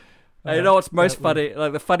 You know what's most funny?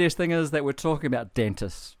 Like the funniest thing is that we're talking about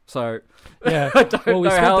dentists. So yeah, I don't we know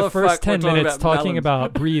spent how the first 10 minutes talking melons.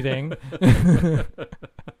 about breathing,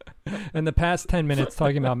 and the past 10 minutes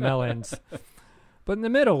talking about melons. But in the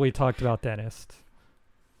middle, we talked about dentists.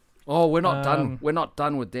 Oh, we're not done. We're not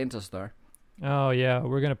done with dentists, though. Oh yeah,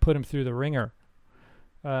 we're gonna put him through the ringer.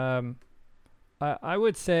 I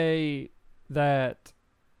would say that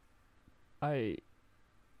I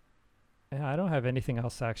don't have anything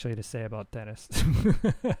else actually to say about dentists.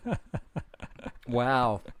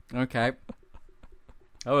 Wow. Okay.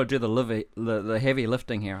 I will do the heavy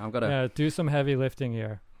lifting here. I've got to. Yeah, do some heavy lifting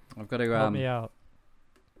here. I've got to Help me out.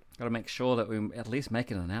 Got to make sure that we at least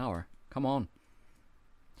make it an hour. Come on.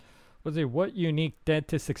 Was it what unique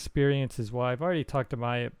dentist experiences? Well, I've already talked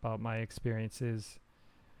about my experiences.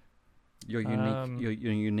 Your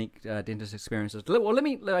unique dentist experiences. Well, let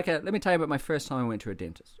me tell you about my first time I went to a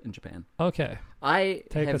dentist in Japan. Okay. I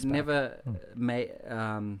Take us have back. never made.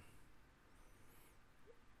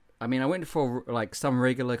 I mean, I went for like some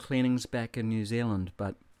regular cleanings back in New Zealand,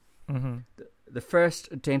 but the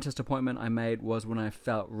first dentist appointment I made was when I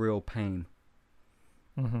felt real pain.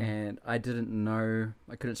 And I didn't know,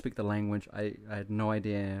 I couldn't speak the language, I had no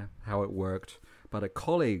idea how it worked, but a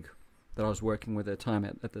colleague that I was working with at the time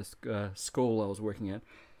at this school I was working at,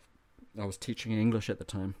 I was teaching English at the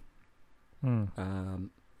time,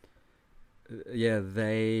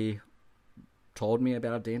 they told me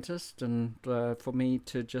about a dentist, and for me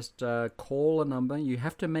to just call a number. You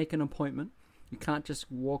have to make an appointment, you can't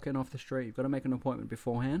just walk in off the street, you've got to make an appointment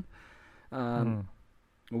beforehand,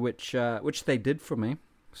 which they did for me.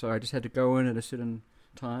 So I just had to go in at a certain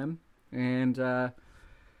time, and I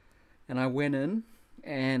went in,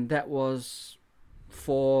 and that was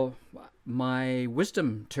for my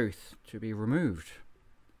wisdom tooth to be removed.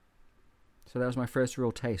 So that was my first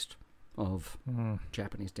real taste of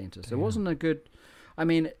Japanese dentist. Damn. It wasn't a good... I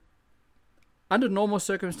mean, under normal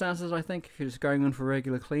circumstances, I think, if you're just going in for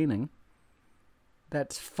regular cleaning,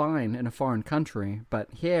 that's fine in a foreign country. But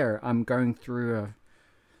here, I'm going through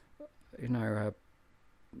a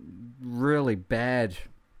really bad,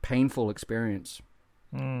 painful experience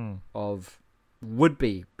of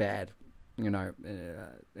would-be bad,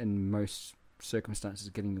 in most circumstances,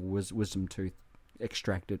 getting your wisdom tooth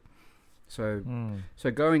extracted. So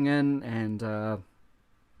going in and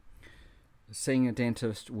seeing a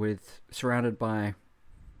dentist surrounded by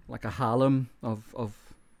like a harem of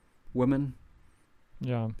women.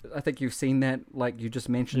 Yeah. I think you've seen that, like you just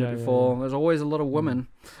mentioned it before. Yeah. There's always a lot of women.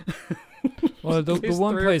 Well, the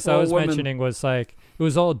one place I was mentioning was like, it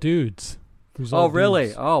was all dudes. Oh, really?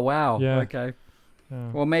 Dudes. Oh, wow. Yeah. Okay.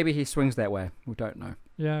 Yeah. Well, maybe he swings that way. We don't know.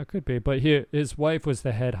 Yeah, it could be. But his wife was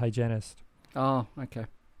the head hygienist. Oh, okay.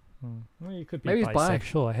 Well, you could be maybe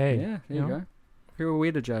bisexual. Hey. Yeah, there you go. Who are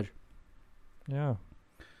we to judge? Yeah.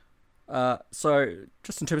 So,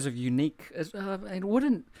 just in terms of unique,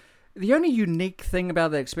 the only unique thing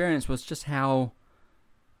about the experience was just how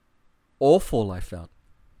awful I felt.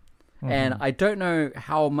 And I don't know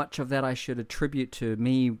how much of that I should attribute to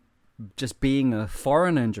me just being a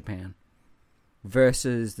foreigner in Japan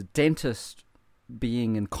versus the dentist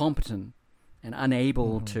being incompetent and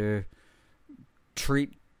unable to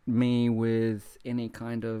treat me with any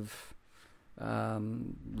kind of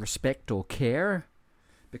respect or care,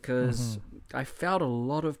 because I felt a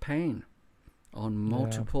lot of pain on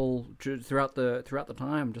multiple throughout the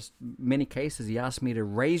time. Just many cases, he asked me to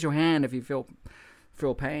raise your hand if you feel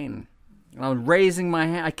pain. And I was raising my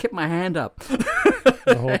hand. I kept my hand up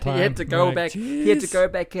the whole time. He had to go back. Geez. He had to go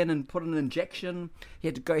back in and put an injection. He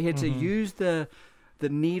had to use the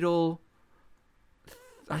needle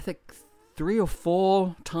I think 3 or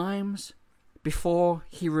 4 times before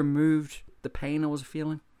he removed the pain I was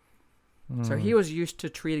feeling. So he was used to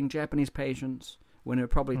treating Japanese patients when it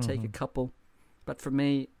would probably take a couple. But for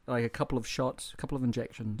me, like a couple of shots, a couple of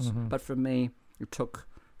injections. But for me, it took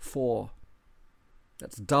 4.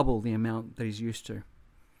 That's double the amount that he's used to.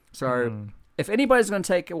 So if anybody's going to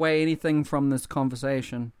take away anything from this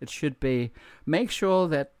conversation, it should be make sure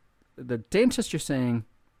that the dentist you're seeing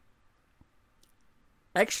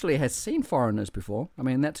actually has seen foreigners before. I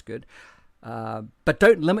mean, that's good. But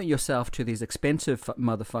don't limit yourself to these expensive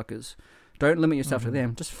motherfuckers. Don't limit yourself to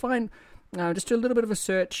them. Just just do a little bit of a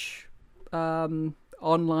search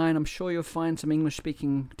online. I'm sure you'll find some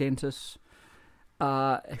English-speaking dentists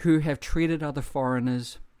who have treated other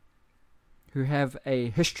foreigners, who have a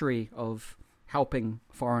history of helping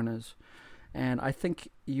foreigners. And I think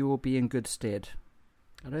you will be in good stead.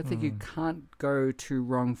 I don't think you can't go too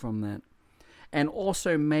wrong from that. And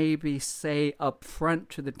also maybe say up front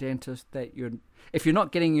to the dentist that if you're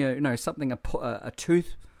not getting a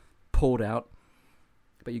tooth pulled out,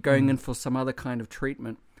 but you're going in for some other kind of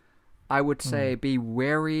treatment, I would say be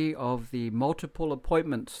wary of the multiple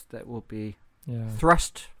appointments that will be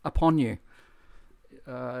thrust upon you.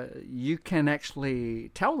 You can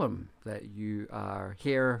actually tell them that you are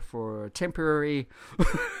here for a temporary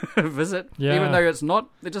visit, even though it's not.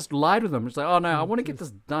 They just lie to them. It's like, oh no, I want to get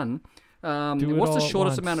this done. What's the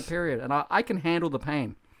shortest amount of period? And I can handle the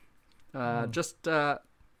pain. Just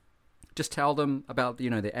tell them about the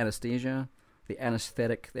anesthesia, the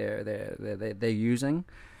anesthetic they're using.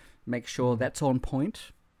 Make sure that's on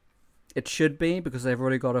point. It should be, because they've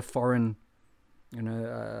already got a foreign,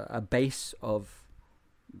 a base of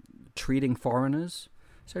treating foreigners.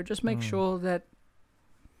 So just make sure that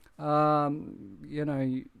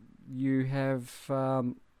you have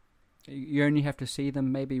you only have to see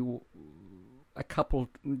them maybe a couple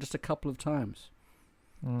of times.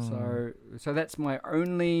 So that's my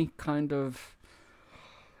only kind of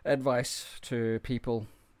advice to people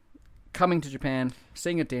coming to Japan,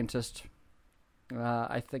 seeing a dentist.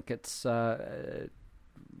 I think it's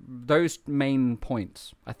those main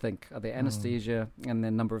points, I think, are the anesthesia and the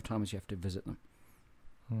number of times you have to visit them.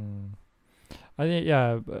 I think,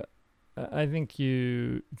 I think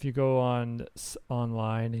if you go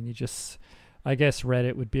online and you just, I guess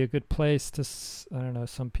Reddit would be a good place to, I don't know,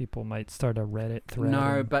 some people might start a Reddit thread.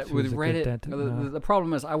 No, but with Reddit, the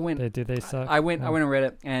problem is they suck? I went on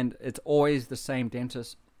Reddit, and it's always the same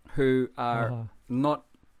dentists who are not,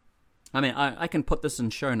 I mean, I can put this in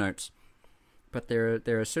show notes, but there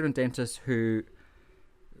are certain dentists who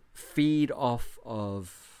feed off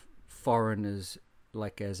of foreigners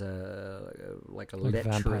like as a lecherous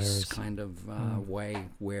vampires. kind of way,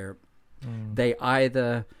 where they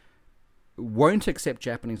either won't accept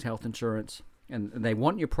Japanese health insurance and they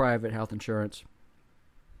want your private health insurance,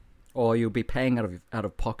 or you'll be paying out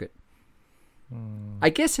of pocket. I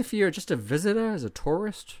guess if you're just a visitor, as a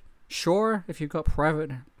tourist, sure, if you've got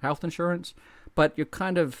private health insurance, but you're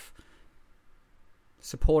kind of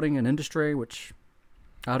supporting an industry which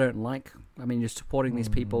I don't like. I mean, you're supporting these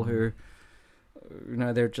people who,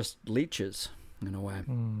 they're just leeches in a way.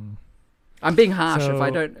 I'm being harsh if I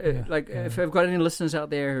don't if I've got any listeners out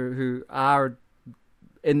there who are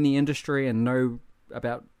in the industry and know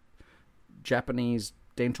about Japanese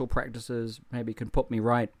dental practices, maybe can put me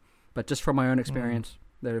right. But just from my own experience,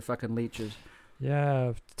 they're fucking leeches.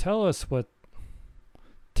 Yeah, tell us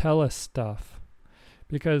stuff,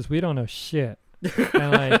 because we don't know shit.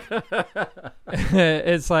 And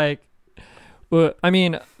it's like, well, I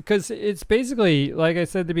mean, because it's basically, like I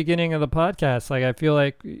said at the beginning of the podcast, like I feel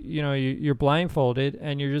like, you're blindfolded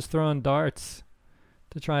and you're just throwing darts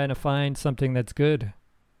to try and find something that's good.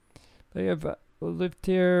 I have lived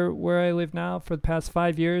here where I live now for the past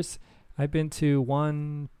 5 years. I've been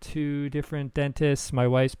to 2 different dentists. My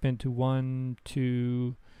wife's been to 1,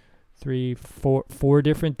 2, 3, 4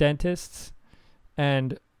 different dentists,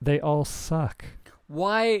 and they all suck.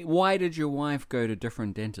 Why did your wife go to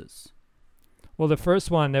different dentists? Well, the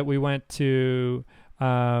first one that we went to,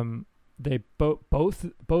 they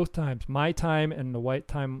both times, my time and the white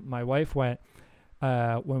time my wife went,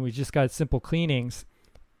 when we just got simple cleanings,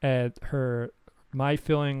 my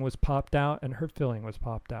filling was popped out and her filling was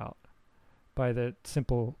popped out by the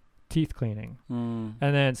simple teeth cleaning. And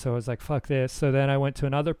then so I was like, fuck this. So then I went to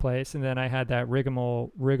another place, and then I had that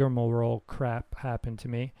rigmarole crap happen to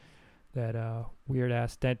me, that weird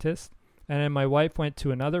ass dentist. And then my wife went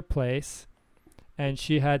to another place, and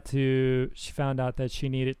she found out that she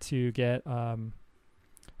needed to get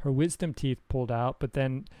her wisdom teeth pulled out, but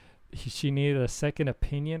then she needed a second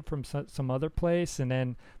opinion from some other place, and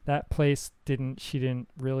then that place she didn't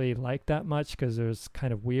really like that much because it was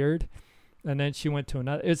kind of weird. And then she went to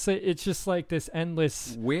another. It's just like this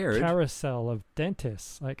endless weird carousel of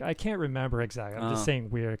dentists. Like, I can't remember exactly. I'm just saying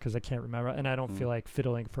weird because I can't remember, and I don't feel like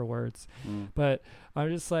fiddling for words. But I'm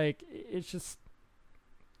just like, it's just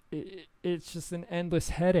an endless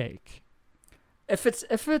headache. If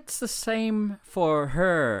it's the same for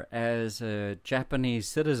her as a Japanese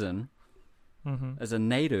citizen, as a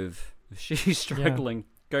native, if she's struggling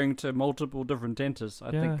going to multiple different dentists, I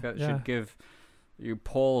think that should give you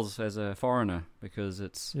pause as a foreigner, because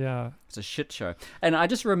it's a shit show. And I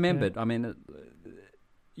just remembered, I mean,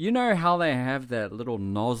 you know how they have that little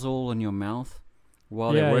nozzle in your mouth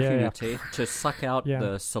while they're working your teeth to suck out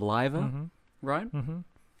the saliva, right?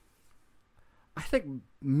 I think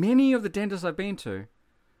many of the dentists I've been to,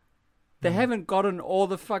 they haven't gotten all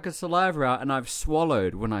the fucking saliva out, and I've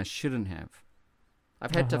swallowed when I shouldn't have.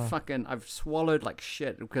 I've had to I've swallowed like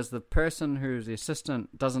shit because the person who's the assistant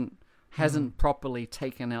hasn't properly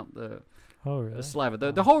taken out the saliva.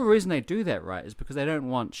 The whole reason they do that, right, is because they don't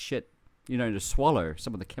want shit, to swallow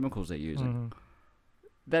some of the chemicals they're using.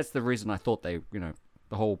 That's the reason I thought the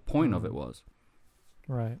whole point of it was.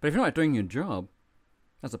 Right. But if you're not doing your job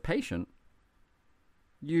as a patient,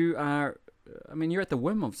 you're at the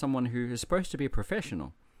whim of someone who is supposed to be a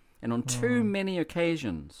professional. And on too many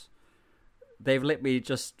occasions, they've let me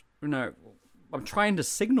just, I'm trying to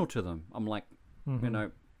signal to them. I'm like,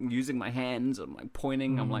 using my hands, I'm like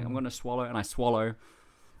pointing, I'm like, I'm going to swallow, and I swallow.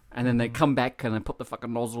 And then they come back and they put the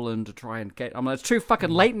fucking nozzle in to try and get. I'm like, it's too fucking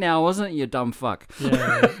late now, isn't it, you dumb fuck?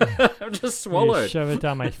 Yeah. I've just swallowed. Shove it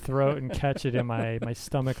down my throat and catch it in my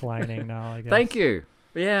stomach lining now, I guess. Thank you.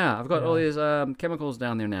 Yeah, I've got all these chemicals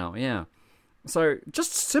down there now. Yeah. So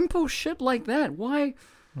just simple shit like that. Why?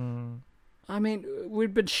 I mean,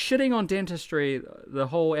 we've been shitting on dentistry the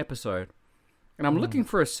whole episode. And I'm looking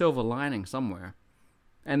for a silver lining somewhere.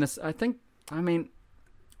 And this, I don't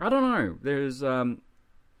know. There's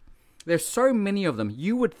so many of them.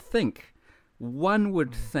 One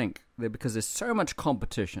would think that because there's so much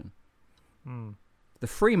competition, the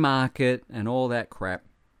free market and all that crap.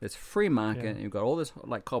 There's free market, and you've got all this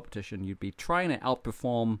like competition. You'd be trying to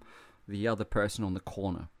outperform the other person on the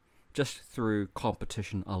corner just through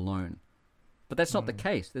competition alone. But that's not the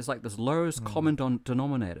case. There's like this lowest common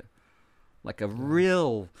denominator, like a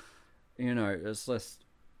real, it's just.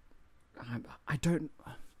 I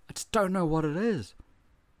just don't know what it is.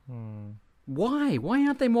 Why? Why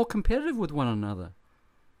aren't they more competitive with one another?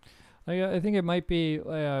 I think it might be,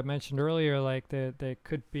 like I mentioned earlier, like they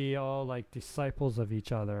could be all like disciples of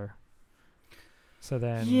each other. So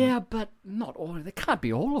then... Yeah, but not all. They can't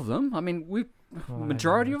be all of them. I mean,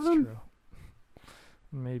 majority of them? True.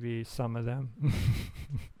 Maybe some of them.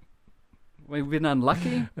 We've been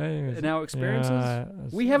unlucky in our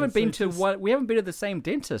experiences. We haven't been to the same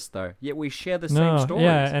dentist though. Yet we share the same stories.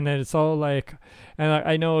 Yeah, and then it's all like, and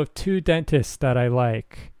I know of 2 dentists that I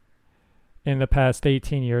like. In the past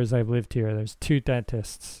 18 years I've lived here, there's 2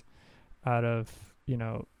 dentists out of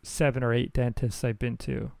 7 or 8 dentists I've been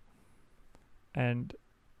to, and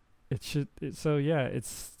it's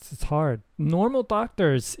hard. Normal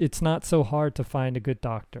doctors, it's not so hard to find a good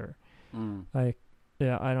doctor. Like.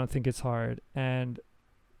 Yeah, I don't think it's hard. And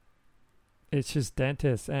it's just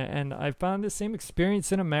dentists. And I found the same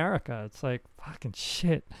experience in America. It's like, fucking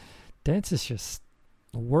shit. Dentists just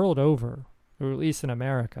the world over, or at least in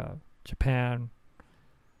America, Japan.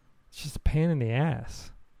 It's just a pain in the ass.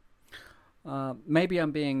 Maybe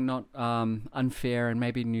I'm being not unfair, and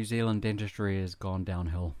maybe New Zealand dentistry has gone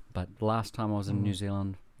downhill. But the last time I was in New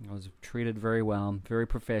Zealand, I was treated very well, very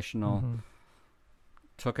professional.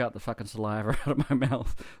 Took out the fucking saliva out of my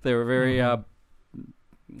mouth. They were very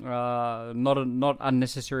not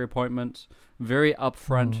unnecessary appointments, very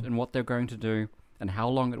upfront in what they're going to do and how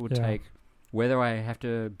long it would take, whether I have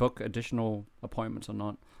to book additional appointments or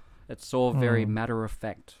not. It's all very matter of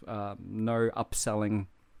fact. No upselling.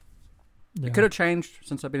 Yeah. It could have changed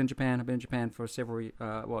since I've been in Japan. I've been in Japan for several,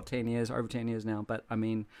 10 years, over 10 years now. But I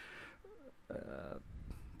mean,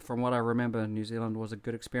 from what I remember, New Zealand was a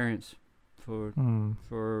good experience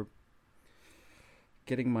for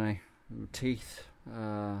getting my teeth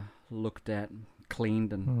looked at,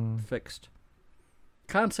 cleaned, and fixed.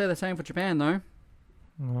 Can't say the same for Japan, though.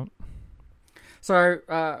 Nope.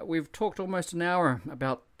 So we've talked almost an hour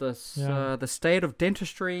about this, the state of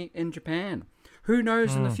dentistry in Japan. Who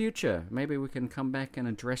knows in the future? Maybe we can come back and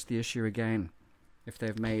address the issue again if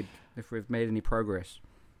we've made any progress.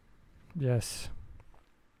 Yes.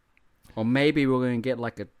 Or maybe we're going to get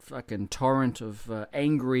like a fucking torrent of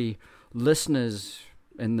angry listeners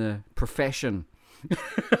in the profession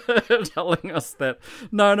telling us that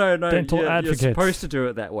no, Dental you're advocates. supposed to do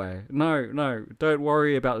it that way. No, don't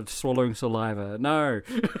worry about swallowing saliva. No.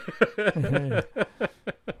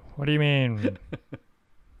 What do you mean?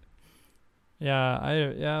 We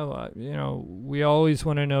always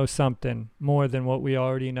want to know something more than what we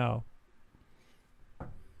already know.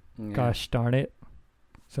 Yeah. Gosh darn it.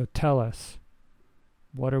 So tell us,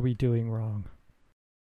 what are we doing wrong?